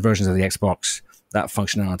on later versions of the Xbox, that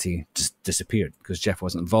functionality just disappeared because Jeff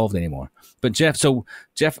wasn't involved anymore. But Jeff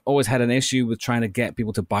always had an issue with trying to get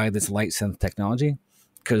people to buy this light synth technology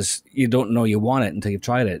because you don't know you want it until you've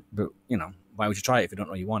tried it. But, why would you try it if you don't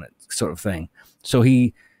know you want it, sort of thing. So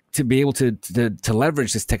to be able to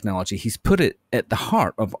leverage this technology, he's put it at the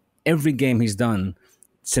heart of every game he's done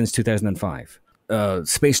since 2005.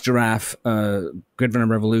 Space Giraffe, Grid Runner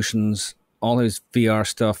Revolutions, all his VR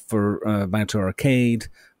stuff for Monitor Arcade,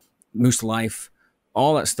 Moose Life,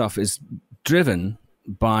 all that stuff is driven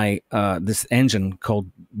by this engine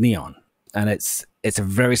called Neon. And it's a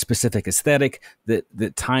very specific aesthetic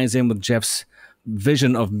that ties in with Jeff's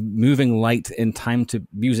vision of moving light in time to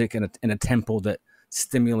music in a tempo that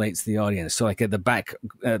stimulates the audience. So like at the back,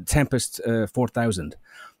 Tempest 4000,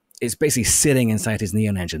 it's basically sitting inside his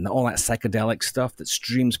Neon engine. All that psychedelic stuff that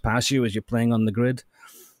streams past you as you're playing on the grid,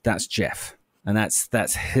 that's Jeff. And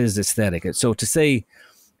that's his aesthetic. So to say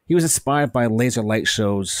he was inspired by laser light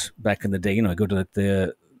shows back in the day, go to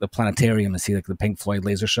the planetarium and see like the Pink Floyd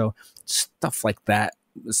laser show, stuff like that,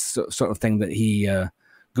 sort of thing that he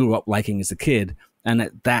grew up liking as a kid.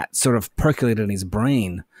 And that sort of percolated in his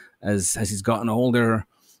brain as he's gotten older,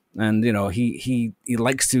 and he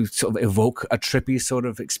likes to sort of evoke a trippy sort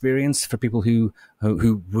of experience for people who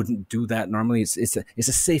wouldn't do that normally. It's a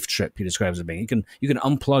safe trip, he describes it being. You can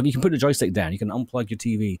unplug, you can put the joystick down, you can unplug your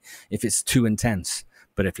TV if it's too intense,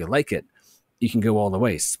 but if you like it, you can go all the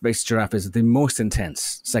way. Space Giraffe is the most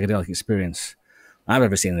intense psychedelic experience I've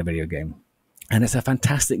ever seen in a video game. And it's a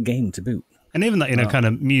fantastic game to boot. And even that, kind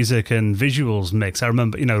of music and visuals mix. I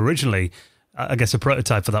remember, originally, I guess a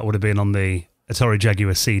prototype for that would have been on the Atari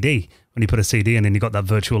Jaguar CD, when you put a CD in and you got that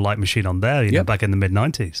virtual light machine on there, back in the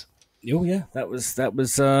mid-90s. Oh, yeah. That was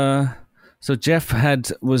so Jeff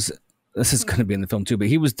this is going to be in the film too, but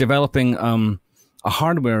he was developing a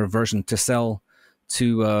hardware version to sell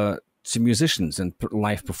to musicians and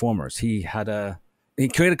live performers. He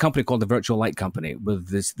created a company called the Virtual Light Company with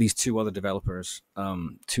these two other developers,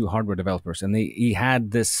 two hardware developers, and he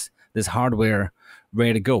had this hardware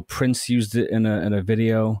ready to go. Prince used it in a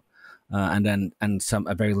video, and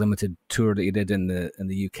a very limited tour that he did in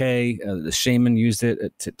the UK. The Shaman used it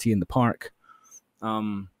at Tea in the Park,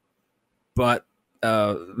 but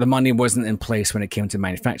the money wasn't in place when it came to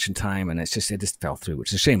manufacturing time, and it just fell through, which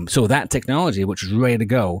is a shame. So that technology, which was ready to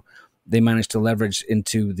go, they managed to leverage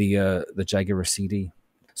into the Jaguar CD.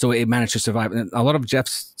 So it managed to survive. And a lot of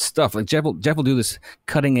Jeff's stuff, like Jeff will do this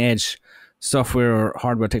cutting edge software or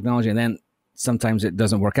hardware technology, and then sometimes it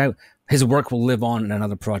doesn't work out. His work will live on in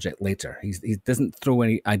another project later. He doesn't throw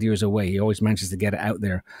any ideas away. He always manages to get it out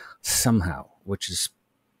there somehow, which is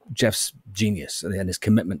Jeff's genius and his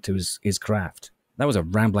commitment to his craft. That was a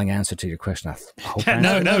rambling answer to your question.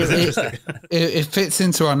 No, it's interesting. It fits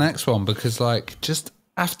into our next one because, just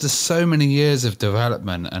after so many years of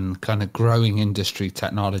development and kind of growing industry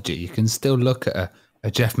technology, you can still look at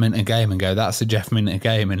a Jeff Minter game and go, that's a Jeff Minter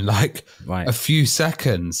game in a few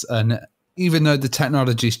seconds. And even though the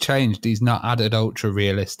technology's changed, he's not added ultra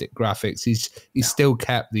realistic graphics. He's still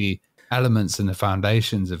kept the elements and the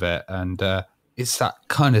foundations of it. And it's that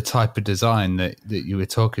kind of type of design that you were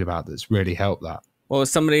talking about that's really helped that. Well,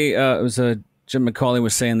 somebody, Jim McCauley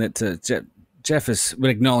was saying that Jeff would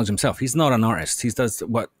acknowledge himself. He's not an artist. He does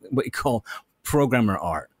what you call programmer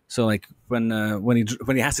art. So when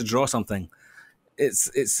he has to draw something, it's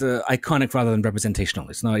iconic rather than representational.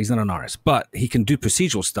 He's not an artist, but he can do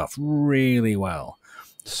procedural stuff really well.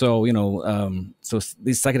 So so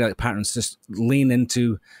these psychedelic patterns just lean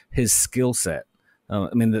into his skill set.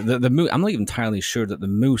 The moose, I'm not even entirely sure that the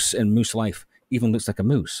moose in Moose Life even looks like a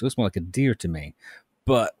moose. It looks more like a deer to me,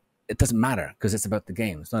 but it doesn't matter because it's about the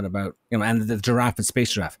game. It's not about, and the giraffe and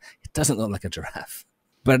Space Giraffe, it doesn't look like a giraffe,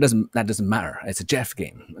 but that doesn't matter. It's a Jeff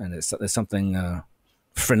game, and there's something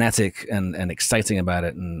frenetic and exciting about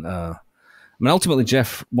it. And ultimately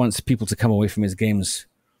Jeff wants people to come away from his games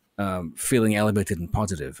feeling elevated and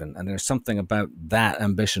positive. And there's something about that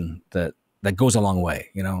ambition that goes a long way.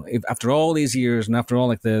 If, after all these years and after all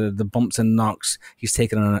the bumps and knocks he's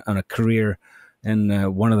taken on a career in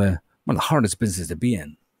one of the hardest businesses to be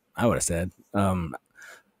in, I would have said,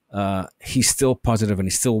 he's still positive and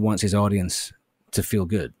he still wants his audience to feel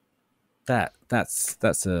good. That's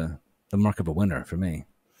the mark of a winner for me.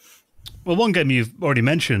 Well, one game you've already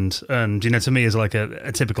mentioned, and to me is like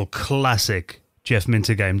a typical classic Jeff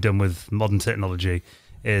Minter game done with modern technology,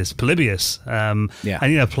 is Polybius. And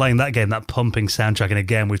playing that game, that pumping soundtrack, and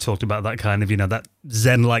again we've talked about that kind of that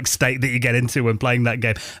zen-like state that you get into when playing that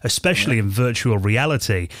game, especially in virtual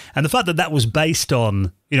reality, and the fact that was based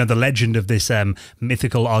on the legend of this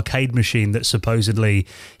mythical arcade machine that supposedly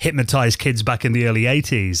hypnotized kids back in the early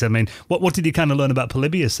 80s. I mean, what did you kind of learn about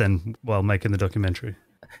Polybius then while making the documentary?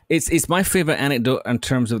 It's my favorite anecdote in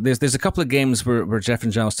terms of there's a couple of games where Jeff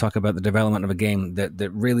and Giles talk about the development of a game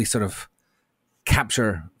that really sort of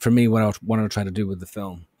capture for me what I wanted to try to do with the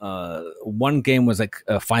film. One game was like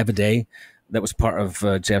 5 a day that was part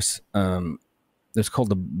of Jeff's. It was called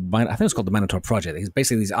the Minotaur Project. It's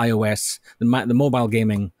basically these iOS, the mobile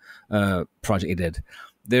gaming project he did.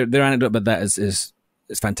 Their anecdote about that is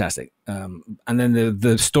fantastic. And then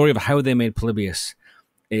the story of how they made Polybius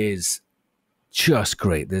is just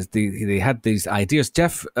great. They had these ideas.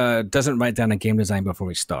 Jeff doesn't write down a game design before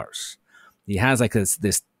he starts. He has like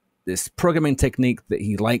this programming technique that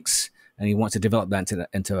he likes, and he wants to develop that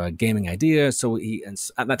into a gaming idea. So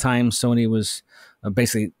at that time, Sony was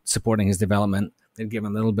basically supporting his development. They'd give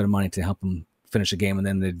him a little bit of money to help him finish a game, and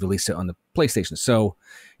then they'd release it on the PlayStation. So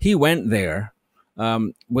he went there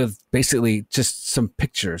with basically just some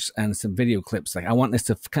pictures and some video clips. Like, I want this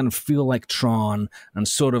to kind of feel like Tron and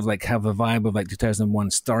sort of like have a vibe of like 2001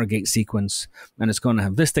 Stargate sequence. And it's going to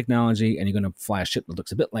have this technology, and you're going to fly a ship that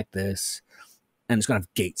looks a bit like this. And it's going to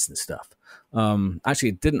have gates and stuff. Actually,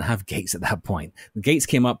 it didn't have gates at that point. The gates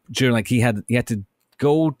came up during, he had to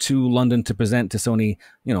go to London to present to Sony,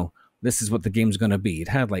 this is what the game's going to be. It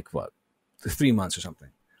had 3 months or something.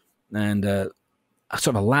 And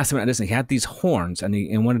sort of a last minute addition, he had these horns, and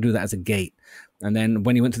he wanted to do that as a gate. And then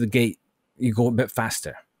when he went to the gate, you go a bit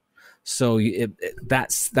faster. So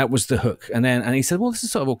that was the hook. And he said, well, this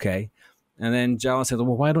is sort of okay. And then Giles said,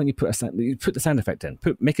 well, why don't you put the sound effect in?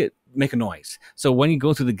 Make a noise. So when you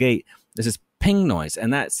go through the gate, there's this ping noise,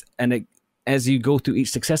 as you go through each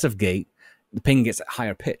successive gate, the ping gets at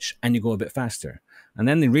higher pitch, and you go a bit faster. And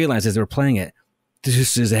then they realized as they were playing it,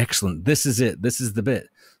 this is excellent. This is it. This is the bit.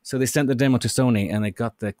 So they sent the demo to Sony, and they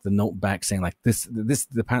got the note back saying like this.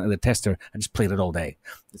 Apparently the tester, I just played it all day.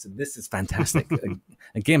 They said, this is fantastic.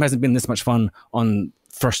 A game hasn't been this much fun on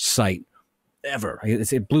first sight ever.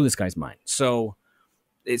 It blew this guy's mind. So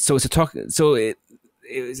it's an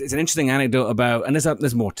interesting anecdote about, and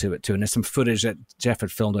there's more to it too. And there's some footage that Jeff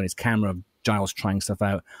had filmed on his camera of Giles trying stuff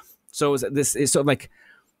out. So it's sort of like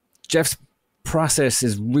Jeff's process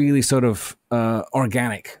is really sort of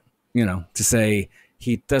organic, to say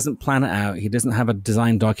he doesn't plan it out. He doesn't have a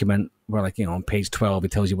design document where, like, on page 12, he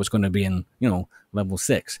tells you what's going to be in, level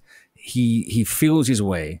 6. He feels his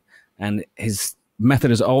way, and his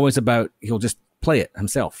method is always about, he'll just play it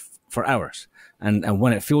himself for hours. And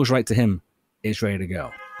when it feels right to him, it's ready to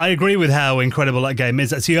go. I agree with how incredible that game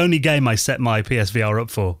is. That's the only game I set my PSVR up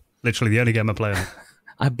for. Literally the only game I play on it.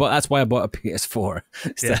 That's why I bought a PS4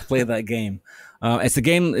 to play that game. It's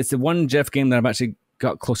the one Jeff game that I've actually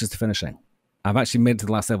got closest to finishing. I've actually made it to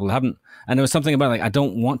the last level. And there was something about, like, I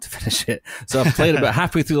don't want to finish it. So I've played about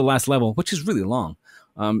halfway through the last level, which is really long.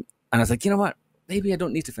 And I was like, you know what? Maybe I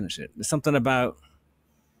don't need to finish it. There's something about,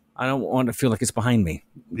 I don't want to feel like it's behind me.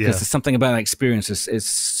 Because there's something about that experience is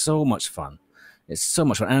so much fun. It's so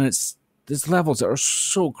much fun. And there's levels that are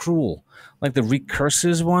so cruel. Like the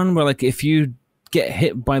recurses one, where, like, if you get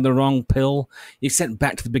hit by the wrong pill, you're sent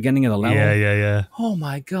back to the beginning of the level. Yeah. Oh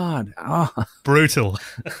my God. Oh. Brutal.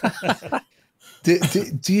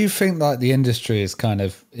 Do you think, like, the industry is kind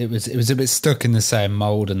of, it was a bit stuck in the same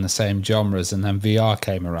mold and the same genres, and then VR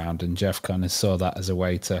came around and Jeff kind of saw that as a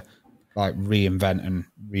way to, like, reinvent and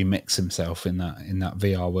remix himself in that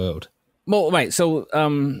VR world? Well, right. So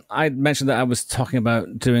I mentioned that I was talking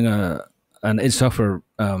about doing an id Software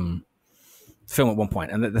film at one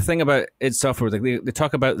point, and the thing about id Software, they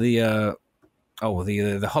talk about the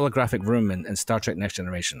holographic room in Star Trek Next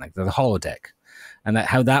Generation, like the holodeck, and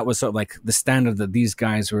how that was sort of like the standard that these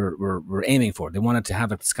guys were aiming for. They wanted to have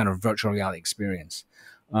this kind of virtual reality experience.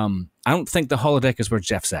 I don't think the holodeck is where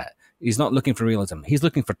Jeff's at. He's not looking for realism. He's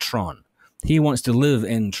looking for Tron. He wants to live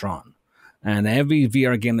in Tron. And every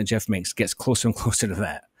VR game that Jeff makes gets closer and closer to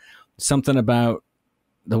that. Something about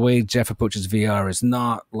the way Jeff approaches VR is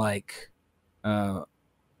not like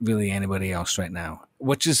really anybody else right now,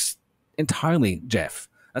 which is entirely Jeff.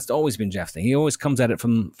 That's always been Jeff's thing. He always comes at it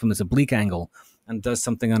from this oblique angle and does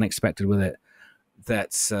something unexpected with it.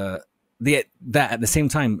 That's that at the same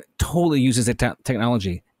time totally uses the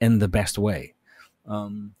technology in the best way.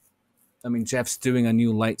 I mean, Jeff's doing a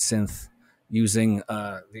new light synth using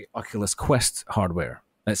the Oculus Quest hardware.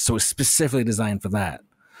 That's so specifically designed for that.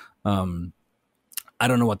 I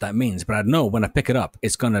don't know what that means, but I know when I pick it up,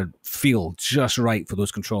 it's going to feel just right for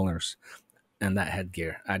those controllers and that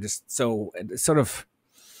headgear.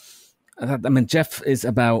 Jeff is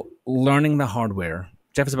about learning the hardware.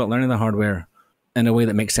 Jeff is about learning the hardware in a way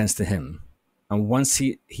that makes sense to him. And once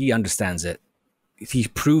he understands it, he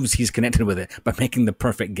proves he's connected with it by making the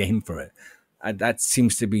perfect game for it. That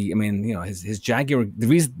seems to be, his Jaguar, the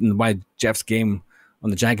reason why Jeff's game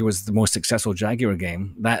on the Jaguar was the most successful Jaguar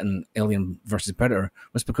game, that and Alien vs. Predator,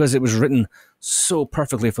 was because it was written so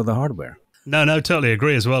perfectly for the hardware. No, totally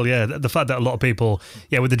agree as well, yeah. The fact that a lot of people,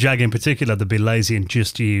 with the Jag in particular, they'd be lazy and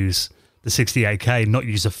just use the 68K, not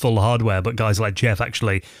use the full hardware, but guys like Jeff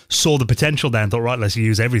actually saw the potential there and thought, right, let's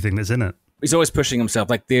use everything that's in it. He's always pushing himself.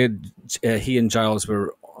 Like he and Giles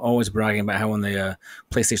were always bragging about how on the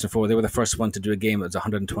PlayStation 4, they were the first one to do a game that was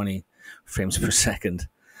 120 frames per second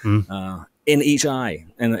in each eye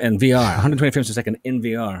in VR. 120 frames per second in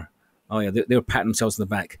VR. Oh yeah, they were patting themselves in the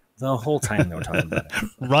back the whole time they were talking about it.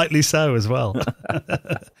 Rightly so as well.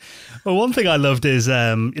 Well, one thing I loved is,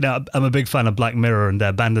 I'm a big fan of Black Mirror, and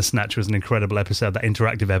Bandersnatch was an incredible episode, that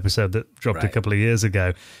interactive episode that dropped a couple of years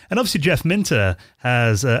ago. And obviously Jeff Minter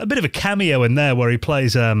has a bit of a cameo in there where he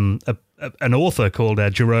plays an author called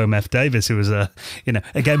Jerome F. Davis, who was a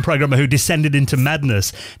game programmer who descended into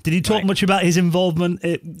madness. Did he talk much about his involvement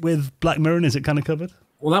with Black Mirror, and is it kind of covered?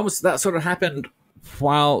 Well, that sort of happened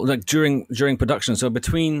while, like, during production. So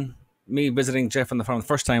between me visiting Jeff on the farm the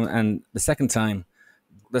first time and the second time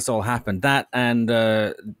this all happened, that and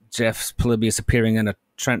Jeff's Polybius appearing in a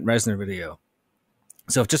Trent Reznor video.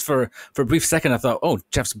 So just for a brief second I thought, oh,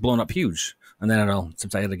 Jeff's blown up huge, and then it all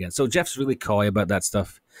subsided again. So Jeff's really coy about that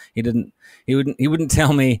stuff. He wouldn't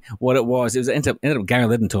tell me what it was. It ended up Gary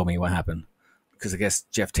Liddon told me what happened, because I guess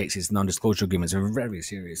Jeff takes his non-disclosure agreements very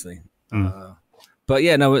seriously. But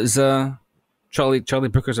yeah, no, it was Charlie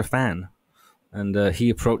Brooker's a fan, and he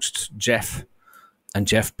approached Jeff, and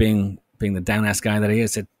Jeff, being the down-ass guy that he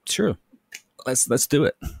is, said, "Sure, let's do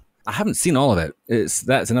it." I haven't seen all of it. It's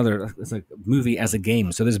a movie as a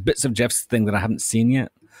game, so there's bits of Jeff's thing that I haven't seen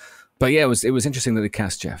yet. But yeah, it was interesting that they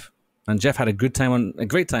cast Jeff, and Jeff had a great time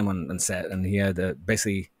on set, and he had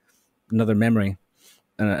basically another memory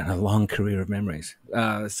and a long career of memories.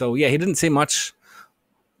 So yeah, he didn't say much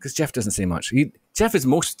because Jeff doesn't say much. Jeff is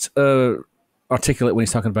most articulate when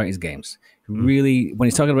he's talking about his games. Really, when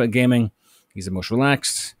he's talking about gaming, he's the most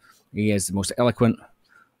relaxed. He is the most eloquent.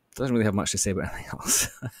 Doesn't really have much to say about anything else,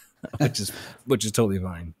 which is totally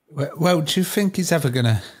fine. Well, do you think he's ever going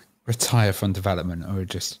to retire from development, or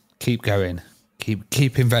just keep going,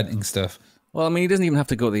 keep inventing stuff? Well, I mean, he doesn't even have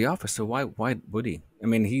to go to the office, so why would he? I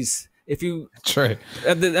mean, true.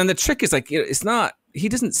 And the trick is, like, it's not. He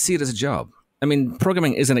doesn't see it as a job. I mean,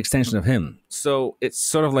 programming is an extension of him, so it's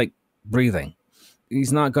sort of like breathing.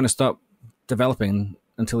 He's not going to stop developing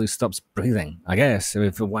until he stops breathing, I guess,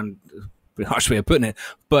 for one harsh way of putting it.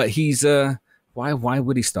 But he's why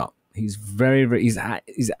would he stop? He's he's at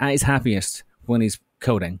his happiest when he's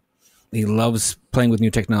coding. He loves playing with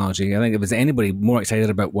new technology. I think if there's anybody more excited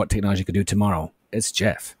about what technology could do tomorrow, it's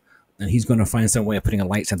Jeff. And he's going to find some way of putting a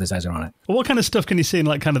light synthesizer on it. Well, what kind of stuff can you see in,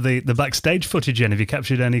 like, kind of the backstage footage? And have you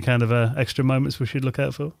captured any kind of extra moments we should look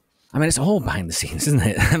out for? I mean, it's all behind the scenes, isn't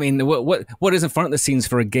it? I mean, what is in front of the scenes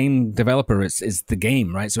for a game developer is the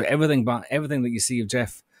game, right? So everything that you see of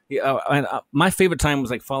Jeff. My favorite time was,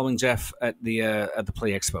 like, following Jeff at the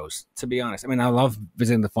Play Expos. To be honest, I mean, I love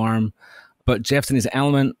visiting the farm, but Jeff's in his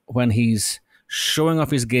element when he's showing off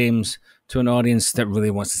his games to an audience that really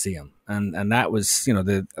wants to see him, and that was,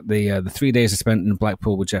 the 3 days I spent in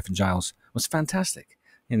Blackpool with Jeff and Giles was fantastic.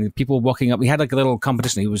 And the people walking up, we had like a little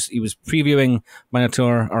competition. He was previewing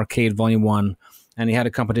Minotaur Arcade Volume 1, and he had a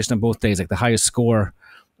competition on both days. Like the highest score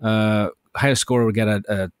would get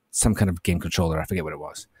some kind of game controller. I forget what it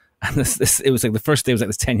was. And it was like the first day was like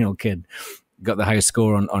this 10-year-old kid got the highest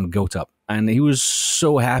score on Goat Up, and he was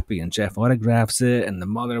so happy. And Jeff autographs it, and the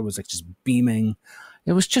mother was like just beaming.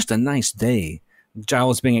 It was just a nice day.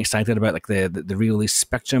 Giles being excited about like the re-release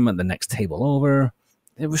Spectrum at the next table over.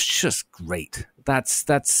 It was just great.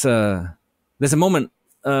 There's a moment.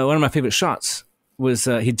 One of my favorite shots was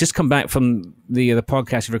he'd just come back from the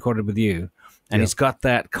podcast he recorded with you, and he's got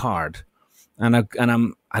that card, and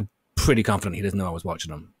I'm pretty confident he doesn't know I was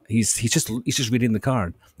watching him. He's just reading the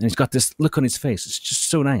card, and he's got this look on his face. It's just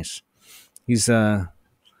so nice. He's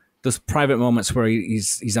those private moments where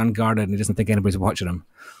he's unguarded and he doesn't think anybody's watching him.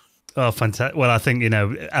 Oh, fantastic. Well, I think,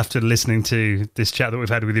 after listening to this chat that we've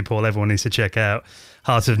had with you, Paul, everyone needs to check out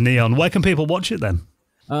Heart of Neon. Where can people watch it then?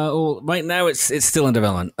 Well, right now it's still in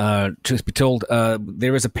development. Truth be told,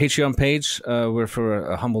 there is a Patreon page where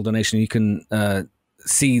for a humble donation you can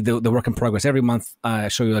see the work in progress. Every month I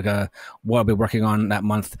show you what I'll be working on that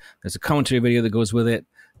month. There's a commentary video that goes with it,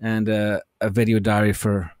 and a video diary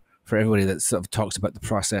for everybody that sort of talks about the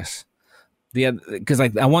process. Because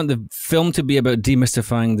I want the film to be about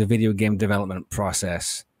demystifying the video game development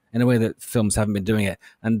process in a way that films haven't been doing it.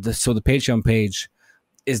 And so the Patreon page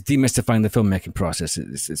is demystifying the filmmaking process.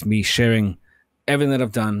 It's me sharing everything that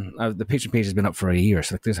I've done. The Patreon page has been up for a year,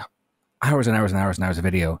 so there's hours and hours and hours and hours of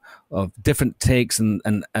video of different takes, and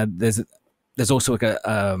there's also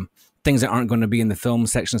things that aren't going to be in the film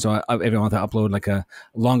section. So every month I upload like a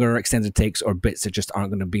longer extended takes or bits that just aren't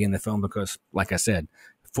going to be in the film because, like I said,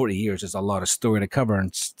 40 years is a lot of story to cover, and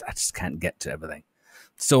I just can't get to everything.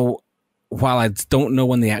 So while I don't know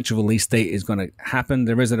when the actual release date is going to happen,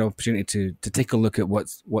 there is an opportunity to take a look at what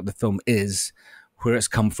the film is, where it's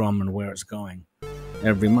come from, and where it's going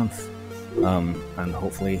every month. And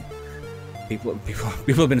hopefully people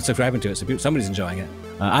have been subscribing to it, so somebody's enjoying it.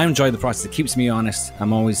 I enjoy the process. It keeps me honest.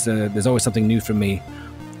 I'm always there's always something new from me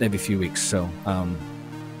every few weeks, so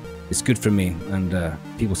it's good for me, and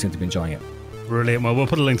people seem to be enjoying it. Brilliant. Well, we'll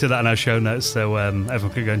put a link to that in our show notes so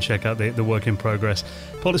everyone can go and check out the work in progress.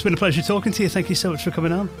 Paul, it's been a pleasure talking to you. Thank you so much for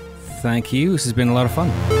coming on. Thank you. This has been a lot of fun.